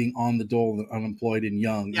about being on the dole and unemployed and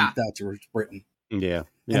young in Thatcher's Britain. Yeah.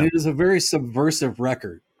 And it is a very subversive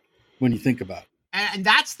record when you think about it. And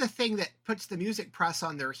that's the thing that puts the music press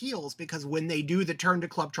on their heels, because when they do the turn to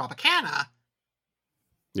Club Tropicana,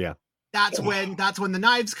 that's when the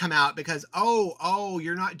knives come out, because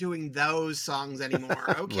you're not doing those songs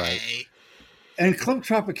anymore. Okay. Right. And Club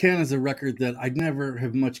Tropicana is a record that I'd never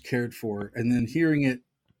have much cared for. And then hearing it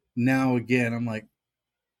now again, I'm like,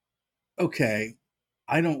 okay,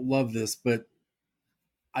 I don't love this, but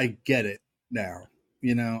I get it now.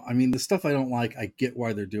 You know, I mean, the stuff I don't like, I get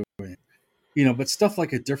why they're doing it. You know, but stuff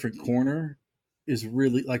like A Different Corner is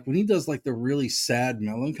really, like, when he does like the really sad,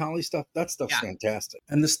 melancholy stuff, that stuff's fantastic.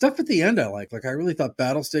 And the stuff at the end I like I really thought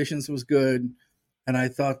Battle Stations was good. And I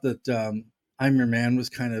thought that I'm Your Man was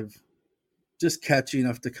kind of just catchy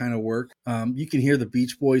enough to kind of work. You can hear the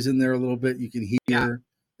Beach Boys in there a little bit. You can hear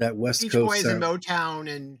that West Beach Coast Boys sound. and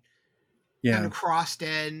Motown and kind of crossed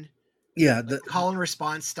in. Yeah, the call and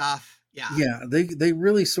response stuff. Yeah, they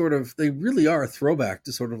really are a throwback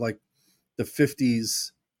to sort of like the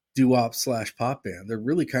 50s doo-wop / pop band. They're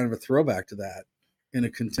really kind of a throwback to that in a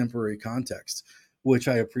contemporary context, which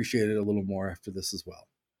I appreciated a little more after this as well.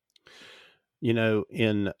 You know,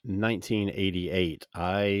 in 1988,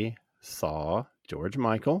 I saw George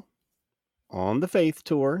Michael on the Faith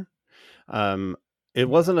tour. It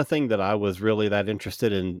wasn't a thing that I was really that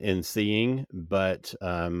interested in seeing, but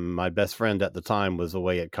my best friend at the time was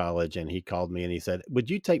away at college, and he called me and he said, would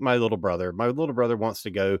you take my little brother? My little brother wants to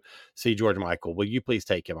go see George Michael. Will you please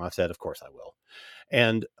take him? I said, of course I will.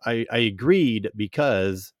 And I agreed,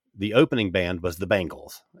 because the opening band was the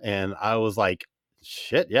Bangles. And I was like,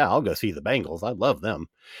 shit, yeah, I'll go see the Bangles. I love them.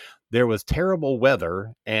 There was terrible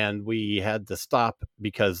weather and we had to stop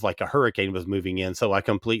because like a hurricane was moving in. So I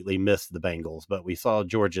completely missed the Bangles, but we saw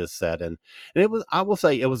George's set and it was, I will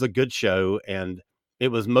say it was a good show, and it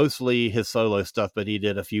was mostly his solo stuff, but he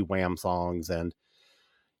did a few Wham songs and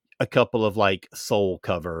a couple of like soul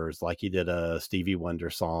covers. Like he did a Stevie Wonder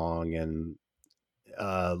song and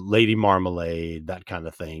Lady Marmalade, that kind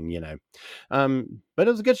of thing, you know. But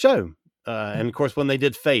it was a good show. And of course, when they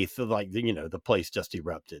did Faith, like, you know, the place just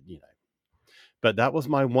erupted, you know. But that was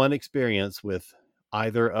my one experience with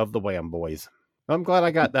either of the Wham boys. I'm glad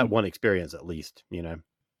I got that one experience at least, you know.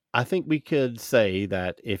 I think we could say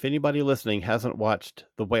that if anybody listening hasn't watched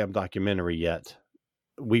the Wham documentary yet,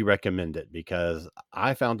 we recommend it, because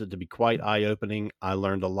I found it to be quite eye-opening. I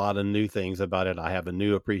learned a lot of new things about it. I have a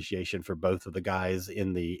new appreciation for both of the guys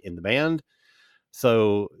in the band.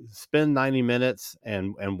 So spend 90 minutes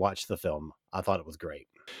and watch the film. I thought it was great.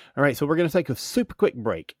 All right, so we're going to take a super quick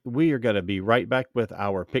break. We are going to be right back with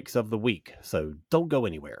our picks of the week, so don't go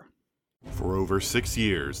anywhere. For over 6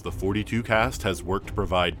 years, the 42 cast has worked to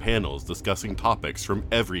provide panels discussing topics from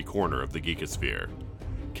every corner of the geekosphere.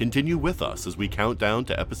 Continue with us as we count down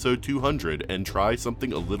to episode 200 and try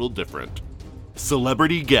something a little different.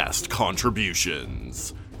 Celebrity guest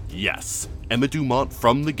contributions. Yes, Emma Dumont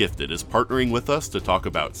from The Gifted is partnering with us to talk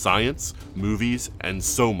about science, movies, and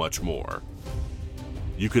so much more.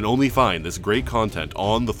 You can only find this great content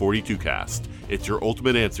on the 42 Cast. It's your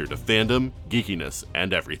ultimate answer to fandom, geekiness,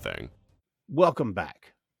 and everything. Welcome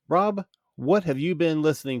back. Rob, what have you been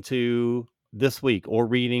listening to this week, or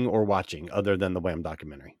reading or watching, other than the WHAM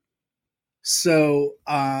documentary? So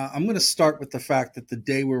I'm going to start with the fact that the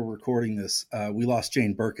day we're recording this, we lost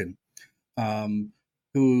Jane Birkin,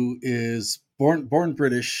 who is born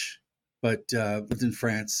British, but lived in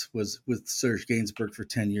France, was with Serge Gainsbourg for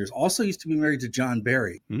 10 years. Also used to be married to John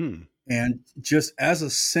Barry. And just as a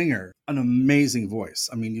singer, an amazing voice.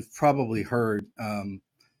 I mean, you've probably heard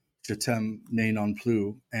Je t'aime ne non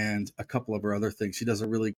plus and a couple of her other things. She does a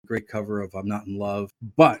really great cover of I'm Not in Love.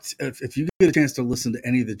 But if you get a chance to listen to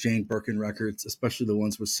any of the Jane Birkin records, especially the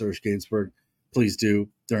ones with Serge Gainsbourg, please do.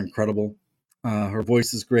 They're incredible. Her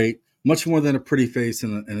voice is great, much more than a pretty face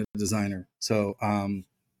and a designer. So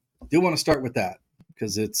do want to start with that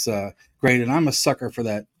because it's great. And I'm a sucker for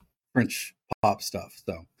that French pop stuff.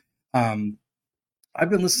 So I've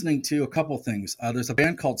been listening to a couple things. There's a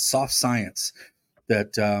band called Soft Science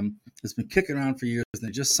that has been kicking around for years. And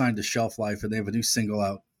they just signed to Shelf Life, and they have a new single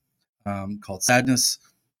out called Sadness.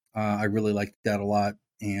 I really like that a lot.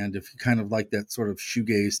 And if you kind of like that sort of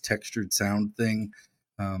shoegaze textured sound thing,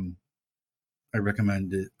 I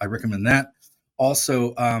recommend it. I recommend that.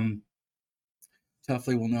 Also,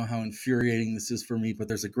 Tuffley will know how infuriating this is for me, but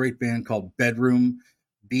there's a great band called Bedroom,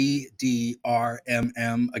 BDRMM.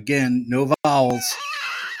 Again, no vowels.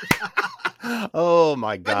 Oh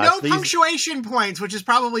my gosh. But no punctuation points, which is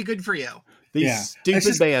probably good for you. These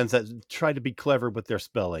stupid bands that try to be clever with their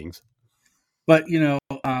spellings. But,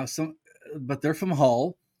 but they're from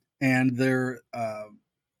Hull, and their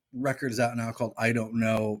record is out now called I Don't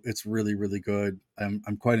Know. It's really, really good.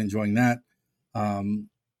 I'm quite enjoying that.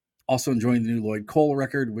 Also enjoying the new Lloyd Cole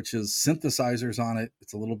record, which is synthesizers on it.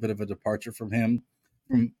 It's a little bit of a departure from him,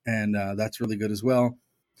 and that's really good as well.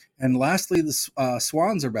 And lastly, the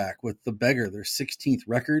Swans are back with The Beggar, their 16th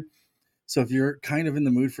record. So if you're kind of in the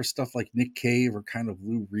mood for stuff like Nick Cave or kind of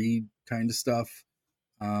Lou Reed kind of stuff,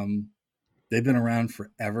 they've been around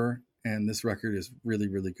forever, and this record is really,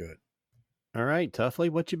 really good. All right, Tuffley,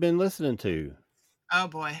 what you been listening to? Oh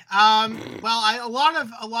boy. Well, a lot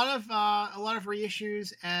of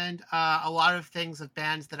reissues and a lot of things of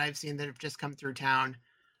bands that I've seen that have just come through town.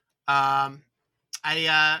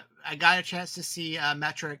 I got a chance to see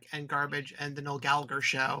Metric and Garbage and the Noel Gallagher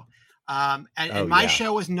show. And my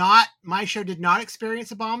show did not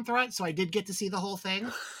experience a bomb threat, so I did get to see the whole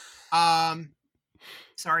thing.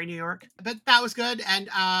 Sorry, New York, but that was good. And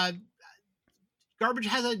Garbage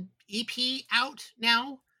has an EP out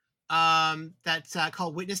now that's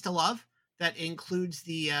called Witness to Love that includes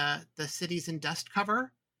the Cities in Dust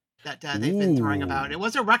cover that they've been throwing about. It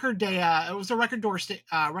was a record day. It was a record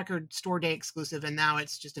store day exclusive, and now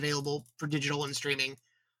it's just available for digital and streaming.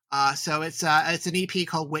 So it's an EP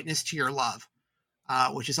called Witness to Your Love,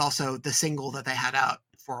 which is also the single that they had out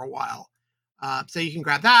for a while. So you can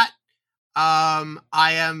grab that.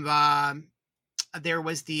 There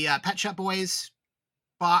was the Pet Shop Boys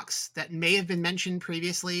box that may have been mentioned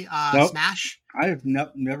previously. Nope. Smash. I have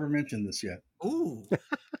never mentioned this yet. Ooh.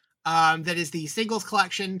 That is the singles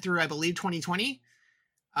collection through, I believe, 2020.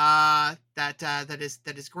 That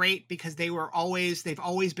is great because they've always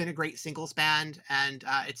been a great singles band, and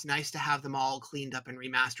it's nice to have them all cleaned up and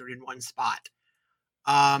remastered in one spot.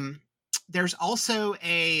 There's also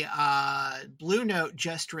a Blue Note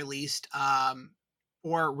just released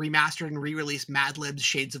or remastered and re-released Mad Lib's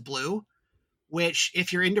Shades of Blue, which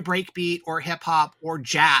if you're into breakbeat or hip hop or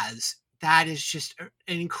jazz, that is just an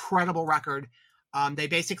incredible record. They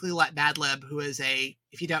basically let Mad Lib, who is a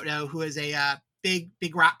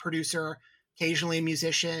big rap producer, occasionally a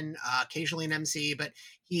musician, occasionally an MC, but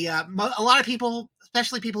he a lot of people,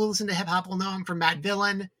 especially people who listen to hip hop, will know him from Mad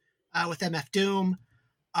Villain with MF Doom.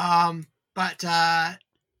 But at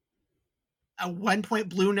one point,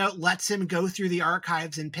 Blue Note lets him go through the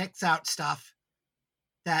archives and picks out stuff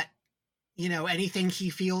that, anything he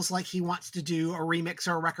feels like he wants to do a remix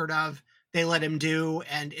or a record of, they let him do,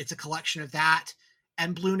 and it's a collection of that.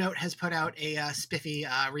 And Blue Note has put out a spiffy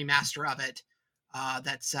remaster of it.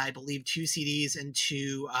 That's, I believe, 2 CDs and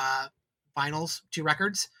 2 vinyls, 2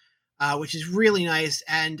 records, which is really nice.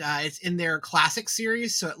 And it's in their classic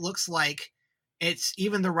series, so it looks like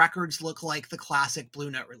even the records look like the classic Blue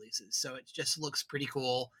Note releases. So it just looks pretty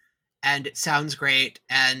cool, and it sounds great.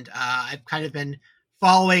 And I've kind of been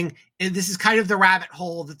following, and this is kind of the rabbit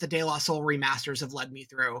hole that the De La Soul remasters have led me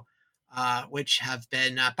through. which have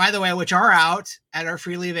been, by the way, which are out and are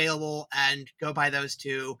freely available, and go buy those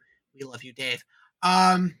too. We love you, Dave.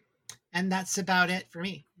 And that's about it for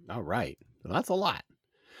me. All right. Well, that's a lot.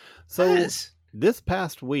 So this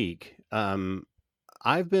past week,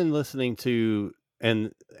 I've been listening to,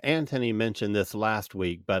 and Anthony mentioned this last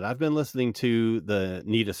week, but I've been listening to the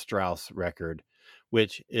Nita Strauss record,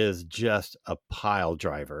 which is just a pile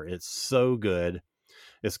driver. It's so good.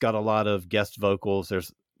 It's got a lot of guest vocals.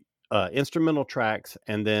 There's instrumental tracks,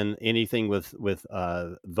 and then anything with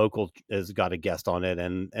vocal has got a guest on it,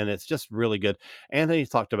 and it's just really good. Anthony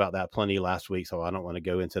talked about that plenty last week, so I don't want to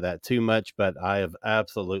go into that too much, but I have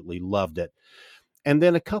absolutely loved it. And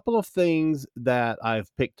then a couple of things that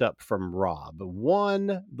I've picked up from Rob.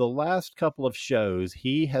 One, the last couple of shows,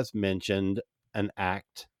 he has mentioned an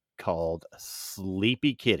act called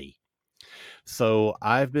Sleepy Kitty. So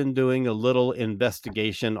I've been doing a little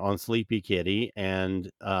investigation on Sleepy Kitty,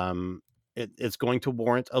 and it's going to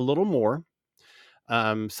warrant a little more.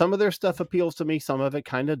 Some of their stuff appeals to me, some of it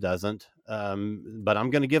kind of doesn't. But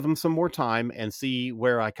I'm going to give them some more time and see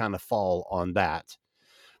where I kind of fall on that.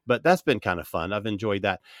 But that's been kind of fun. I've enjoyed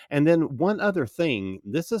that. And then one other thing,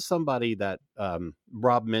 this is somebody that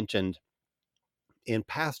Rob mentioned in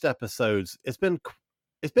past episodes. It's been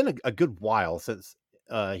a good while since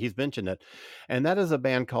he's mentioned it, and that is a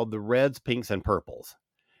band called the Reds, Pinks, and Purples.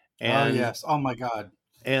 And, oh yes, oh my God!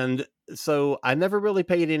 And so I never really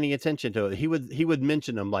paid any attention to it. He would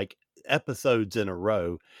mention them like episodes in a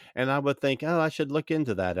row, and I would think, oh, I should look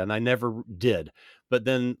into that, and I never did. But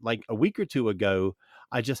then, like a week or two ago,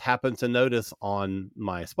 I just happened to notice on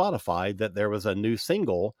my Spotify that there was a new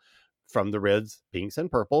single from the Reds, Pinks,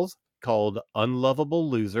 and Purples called Unlovable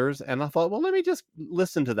Losers. And I thought, well, let me just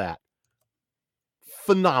listen to that.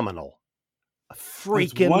 Phenomenal.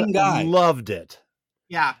 Freaking loved it.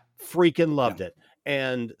 Yeah. Freaking loved it.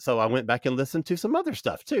 And so I went back and listened to some other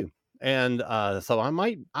stuff too. And so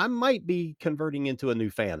I might be converting into a new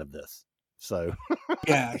fan of this. So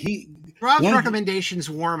yeah, Rob's recommendations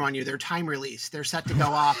warm on you. They're time released. They're set to go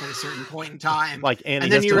off at a certain point in time. Like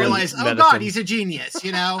and then you realize, oh God, he's a genius,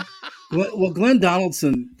 you know? Well, Glenn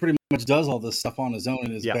Donaldson pretty much does all this stuff on his own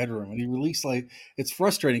in his bedroom. And he released it's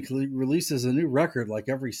frustrating because he releases a new record like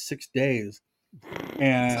every 6 days.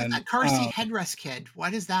 And it's like that car seat headrest kid.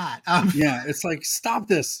 What is that? Yeah, it's like, stop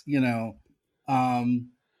this, you know? And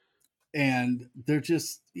they're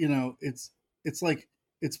just, you know, it's like,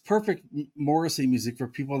 it's perfect Morrissey music for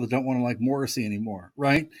people that don't want to like Morrissey anymore,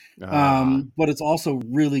 right? But it's also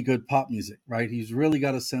really good pop music, right? He's really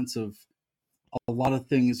got a sense of a lot of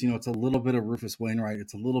things. You know, it's a little bit of Rufus Wainwright,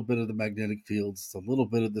 it's a little bit of the Magnetic Fields, it's a little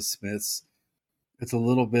bit of the Smiths, it's a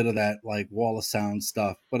little bit of that like Wall of Sound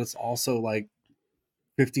stuff, but it's also like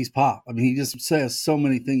 50s pop. I mean, he just says so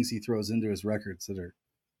many things he throws into his records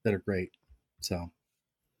that are great. So,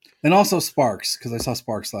 and also Sparks, because I saw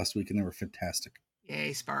Sparks last week and they were fantastic.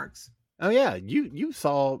 Yay, Sparks. Oh yeah, you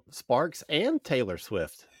saw Sparks and Taylor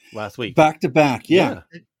Swift last week. Back to back, yeah.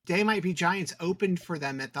 They Might Be Giants opened for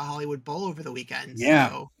them at the Hollywood Bowl over the weekend. Yeah.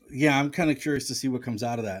 So. Yeah, I'm kind of curious to see what comes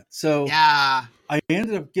out of that. So yeah, I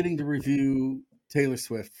ended up getting to review Taylor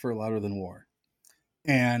Swift for Louder Than War.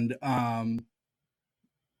 And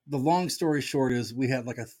the long story short is we had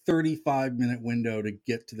like a 35-minute window to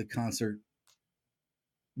get to the concert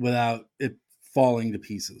without it falling to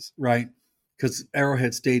pieces, right? Because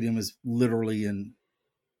Arrowhead Stadium is literally in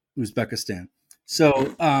Uzbekistan.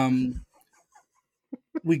 So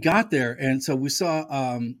we got there, and so we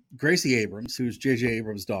saw Gracie Abrams, who's J.J.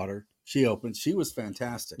 Abrams' daughter. She opened. She was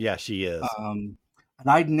fantastic. Yeah, she is. And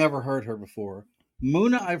I'd never heard her before.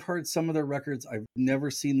 Muna, I've heard some of their records. I've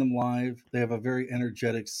never seen them live. They have a very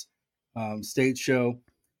energetic stage show.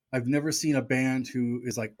 I've never seen a band who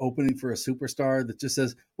is like opening for a superstar that just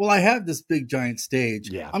says, well, I have this big giant stage.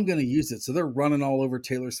 Yeah. I'm going to use it. So they're running all over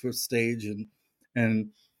Taylor Swift's stage and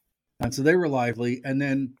so they were lively. And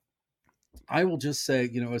then I will just say,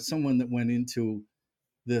 you know, as someone that went into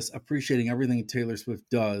this appreciating everything Taylor Swift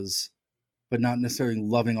does, but not necessarily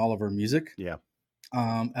loving all of her music. Yeah.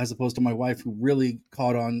 As opposed to my wife, who really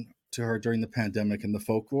caught on to her during the pandemic and the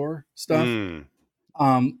folklore stuff.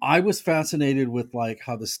 I was fascinated with like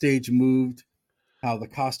how the stage moved, how the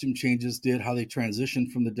costume changes did, how they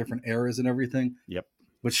transitioned from the different eras and everything. Yep.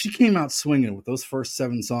 But she came out swinging with those first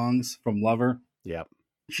 7 songs from Lover. Yep.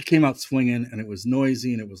 She came out swinging, and it was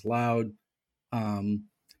noisy and it was loud. And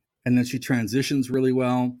then she transitions really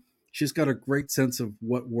well. She's got a great sense of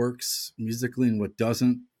what works musically and what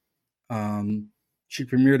doesn't. She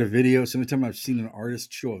premiered a video. So anytime I've seen an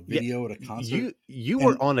artist show a video at a concert. You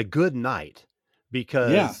were on a good night,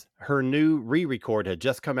 because her new re-record had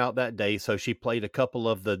just come out that day. So she played a couple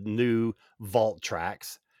of the new vault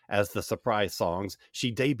tracks as the surprise songs.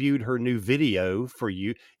 She debuted her new video for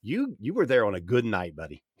you. You were there on a good night,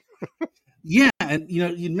 buddy. Yeah. And,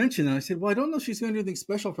 you'd mentioned, and I said, well, I don't know if she's going to do anything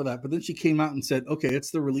special for that. But then she came out and said, okay,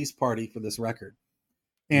 it's the release party for this record.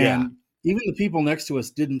 And even the people next to us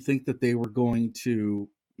didn't think that they were going to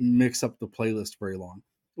mix up the playlist very long.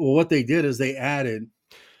 Well, what they did is they added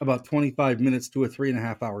about 25 minutes to a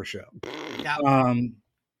 3.5 hour show. Yeah.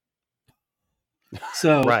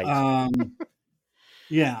 Right.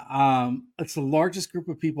 It's the largest group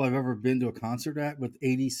of people I've ever been to a concert at, with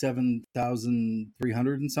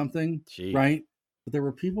 87,300 and something. Jeez. Right. But there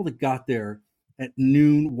were people that got there at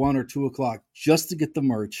noon, 1 or 2 o'clock just to get the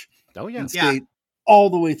merch. Oh, yeah. And stayed all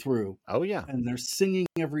the way through. Oh, yeah. And they're singing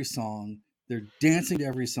every song. They're dancing to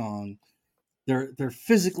every song. They're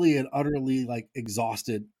physically and utterly like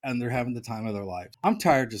exhausted, and they're having the time of their lives. I'm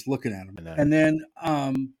tired just looking at them. And then,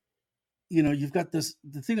 you've got the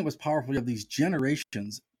thing that was powerful. You have these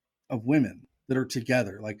generations of women that are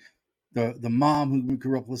together, like the mom who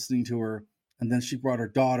grew up listening to her, and then she brought her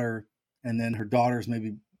daughter, and then her daughter's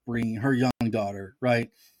maybe bringing her young daughter, right?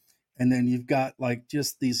 And then you've got like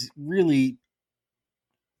just these really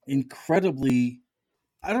incredibly,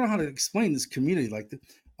 I don't know how to explain this community. Like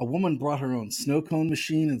a woman brought her own snow cone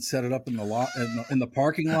machine and set it up in the lot in the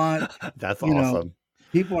parking lot. That's awesome.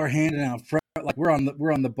 People are handing out like we're on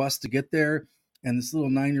the bus to get there, and this little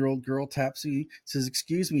 9-year-old girl taps me, says,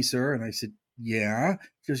 "Excuse me, sir," and I said, "Yeah."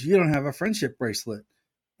 She goes, "You don't have a friendship bracelet."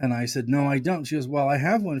 And I said, "No, I don't." She goes, "Well, I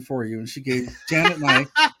have one for you," and she gave Janet and I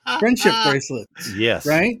friendship bracelets. Yes.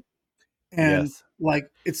 Right. And like,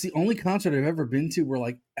 it's the only concert I've ever been to where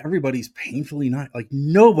like everybody's painfully nice. Like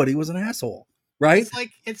nobody was an asshole. Right?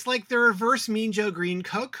 It's like the reverse Mean Joe Green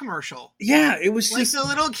Coke commercial. Yeah, it was like just the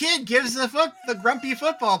little kid gives the grumpy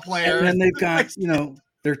football player. And then they've got,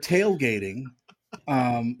 they're tailgating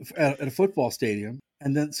at a football stadium.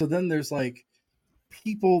 And then there's like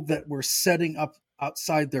people that were setting up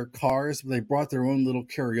outside their cars. They brought their own little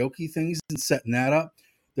karaoke things and setting that up.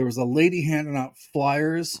 There was a lady handing out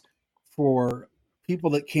flyers for people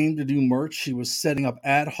that came to do merch. She was setting up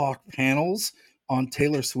ad hoc panels on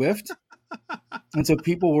Taylor Swift. And so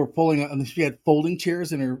people were pulling up, and she had folding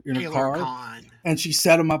chairs in her car, and she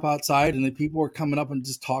set them up outside, and the people were coming up and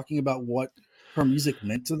just talking about what her music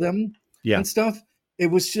meant to them and stuff. It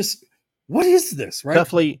was just, what is this? Right?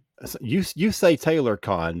 Definitely. You say Taylor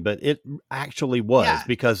Con, but it actually was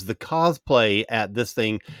because the cosplay at this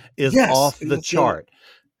thing is off the chart.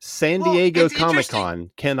 San Diego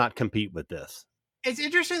Comic-Con cannot compete with this. It's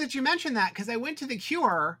interesting that you mentioned that, because I went to The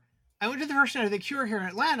Cure. I went to the first night of The Cure here in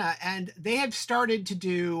Atlanta, and they have started to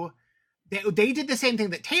do, they did the same thing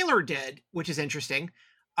that Taylor did, which is interesting.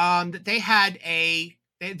 That they had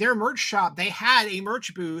their merch shop, they had a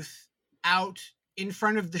merch booth out in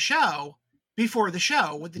front of the show before the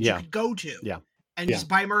show that you could go to and just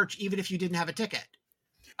buy merch even if you didn't have a ticket,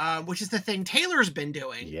 which is the thing Taylor's been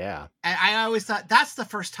doing. Yeah. And I always thought that's the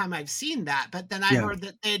first time I've seen that, but then I heard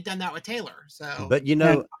that they had done that with Taylor. So, but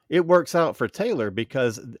it works out for Taylor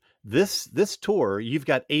because this tour, you've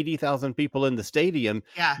got 80,000 people in the stadium.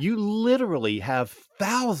 Yeah. You literally have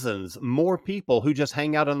thousands more people who just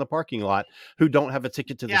hang out in the parking lot who don't have a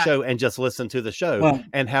ticket to the show and just listen to the show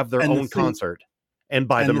and have their own concert and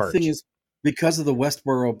buy the merch. The thing is, because of the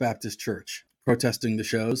Westboro Baptist Church protesting the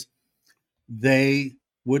shows, they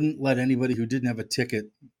wouldn't let anybody who didn't have a ticket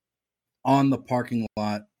on the parking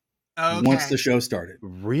lot once the show started.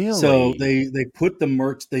 Really? So they put the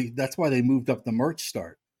merch, that's why they moved up the merch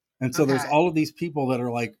start. And so there's all of these people that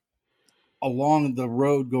are like along the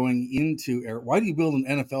road going into why do you build an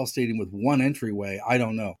NFL stadium with one entryway? I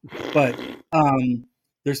don't know. But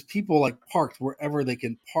there's people like parked wherever they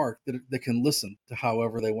can park that can listen to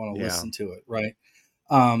however they want to listen to it. Right.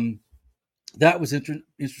 That was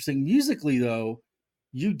interesting. Musically, though,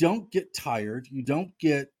 you don't get tired. You don't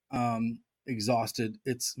get exhausted.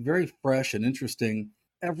 It's very fresh and interesting.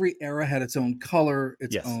 Every era had its own color,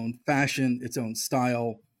 its own fashion, its own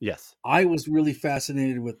style. Yes. I was really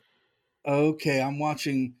fascinated with, I'm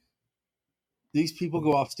watching these people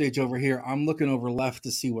go off stage over here. I'm looking over left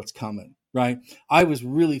to see what's coming, right? I was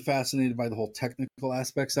really fascinated by the whole technical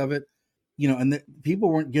aspects of it, and people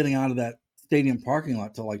weren't getting out of that stadium parking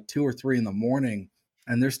lot till like 2 or 3 in the morning,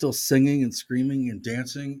 and they're still singing and screaming and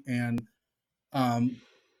dancing. And,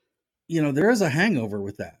 there is a hangover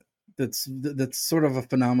with that. That's sort of a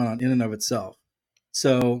phenomenon in and of itself.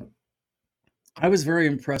 So I was very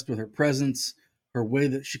impressed with her presence, her way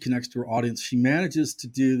that she connects to her audience. She manages to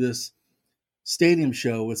do this stadium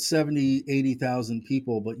show with 70, 80,000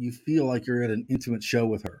 people, but you feel like you're at an intimate show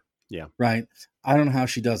with her. Yeah. Right. I don't know how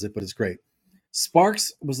she does it, but it's great.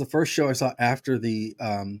 Sparks was the first show I saw after the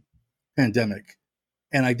pandemic,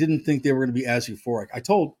 and I didn't think they were going to be as euphoric.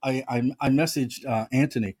 I messaged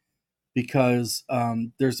Anthony because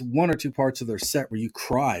there's one or two parts of their set where you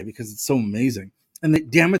cry because it's so amazing.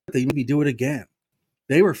 And damn it, they maybe do it again.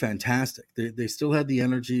 They were fantastic. They still had the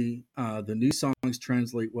energy. The new songs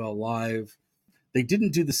translate well live. They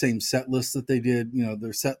didn't do the same set list that they did. You know,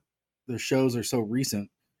 their shows are so recent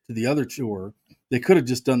to the other tour. They could have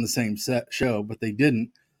just done the same show, but they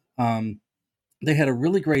didn't. They had a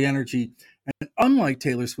really great energy. And unlike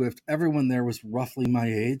Taylor Swift, everyone there was roughly my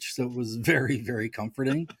age. So it was very, very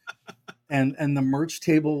comforting. And the merch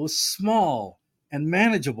table was small and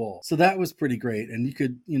manageable. So that was pretty great. And you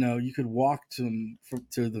could walk to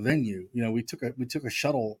the venue. You know, we took a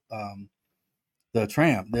shuttle, the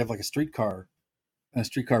tram. They have like a streetcar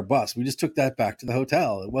bus. We just took that back to the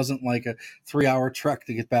hotel. It wasn't like a 3-hour trek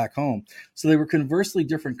to get back home. So they were conversely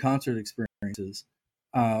different concert experiences.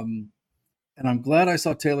 And I'm glad I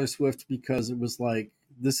saw Taylor Swift because it was like,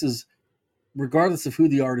 this is, regardless of who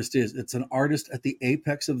the artist is, it's an artist at the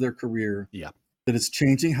apex of their career. Yeah. That it's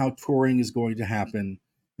changing how touring is going to happen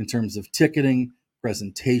in terms of ticketing,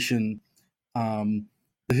 presentation. The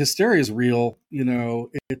hysteria is real. You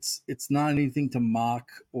know, it's not anything to mock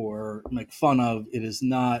or make fun of. It is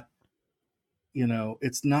not, you know,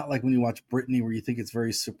 it's not like when you watch Britney where you think it's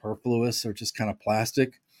very superfluous or just kind of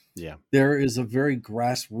plastic. Yeah. There is a very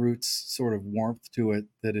grassroots sort of warmth to it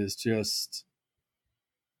that is just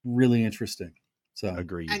really interesting. So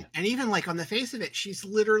agreed. And even like on the face of it, she's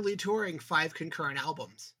literally touring 5 concurrent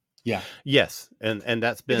albums. Yeah. Yes. And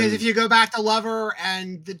that's been, because if you go back to Lover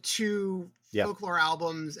and the 2 Folklore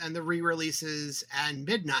albums and the re-releases and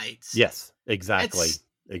Midnights. Yes, exactly.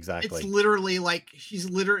 It's literally like she's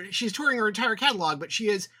touring her entire catalog, but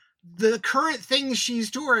the current things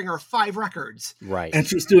she's touring are 5 records. Right. And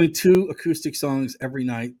she's doing 2 acoustic songs every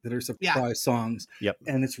night that are surprise songs. Yep.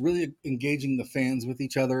 And it's really engaging the fans with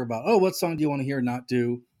each other about, oh, what song do you want to hear, not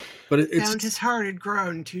do? But it's found his heart had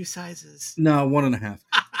grown 2 sizes. No, 1.5.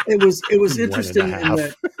 It was interesting in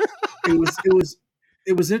that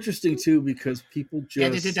it was interesting too, because people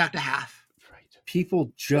just they deduct a half. Right.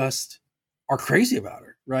 People just are crazy about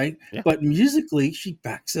her, right? Yeah. But musically, she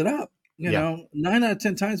backs it up. You know, 9 out of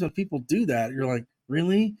 10 times when people do that, you're like,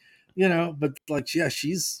 really? You know, but like, yeah,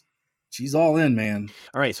 she's all in, man.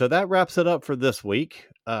 All right. So that wraps it up for this week.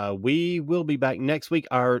 We will be back next week.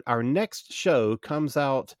 Our next show comes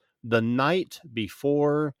out the night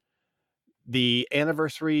before the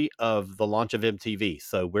anniversary of the launch of MTV.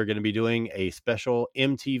 So we're going to be doing a special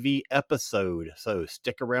MTV episode. So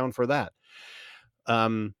stick around for that.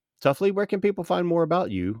 Tuffley, where can people find more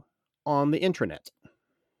about you on the intranet?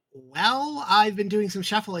 Well, I've been doing some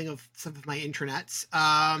shuffling of some of my intranets,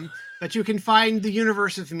 but you can find the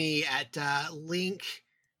universe of me at linktree/JM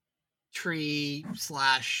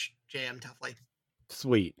Tuffley.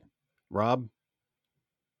 Sweet. Rob?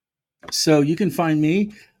 So you can find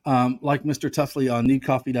me, like Mr. Tuffley, on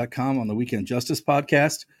needcoffee.com on the Weekend Justice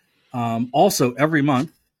podcast. Also, every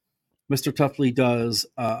month, Mr. Tuffley does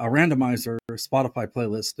a randomizer Spotify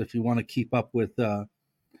playlist if you want to keep up with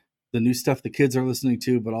the new stuff the kids are listening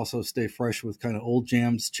to, but also stay fresh with kind of old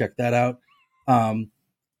jams. Check that out.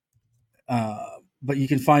 But you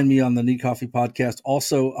can find me on the Need Coffee podcast.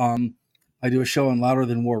 Also, I do a show on Louder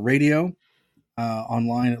Than War Radio,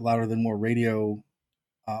 online at Louder Than War Radio,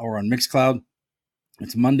 or on Mixcloud.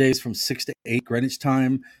 It's Mondays from 6 to 8 Greenwich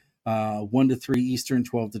time, 1 to 3 Eastern,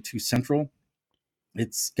 12 to 2 Central.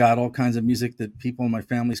 It's got all kinds of music that people in my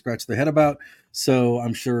family scratch their head about. So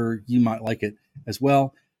I'm sure you might like it as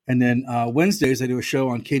well. And then Wednesdays, I do a show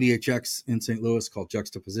on KDHX in St. Louis called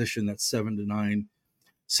Juxtaposition. That's 7 to 9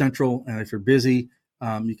 Central. And if you're busy,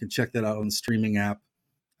 you can check that out on the streaming app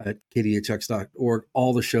at kdhx.org.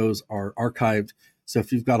 All the shows are archived. So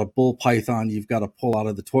if you've got a bull python you've got to pull out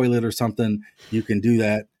of the toilet or something, you can do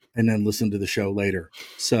that and then listen to the show later.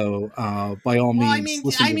 So by all means,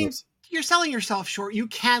 listen to those. You're selling yourself short. You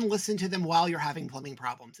can listen to them while you're having plumbing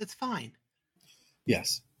problems. It's fine.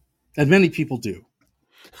 Yes. And many people do.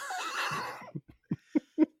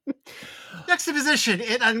 Juxtaposition,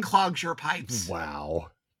 it unclogs your pipes. Wow.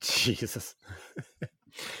 Jesus.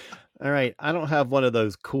 All right. I don't have one of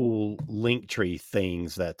those cool Linktree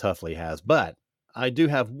things that Tuffley has, but I do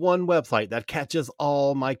have one website that catches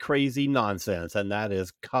all my crazy nonsense, and that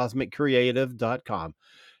is cosmiccreative.com.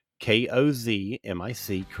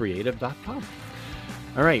 KOZMIC creative.com.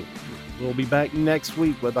 All right. We'll be back next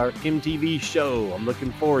week with our MTV show. I'm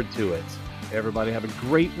looking forward to it. Everybody have a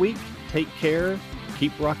great week. take care,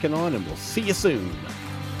 keep rocking on, and we'll see you soon.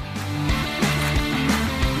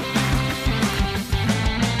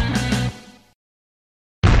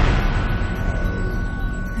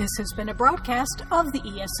 This has been a broadcast of the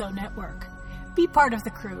ESO Network. Be part of the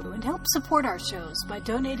crew and help support our shows by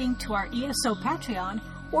donating to our ESO Patreon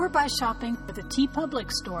or by shopping at the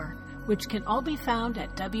TeePublic store, which can all be found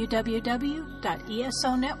at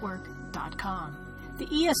www.esonetwork.com.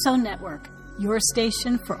 The ESO Network, your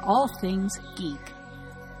station for all things geek.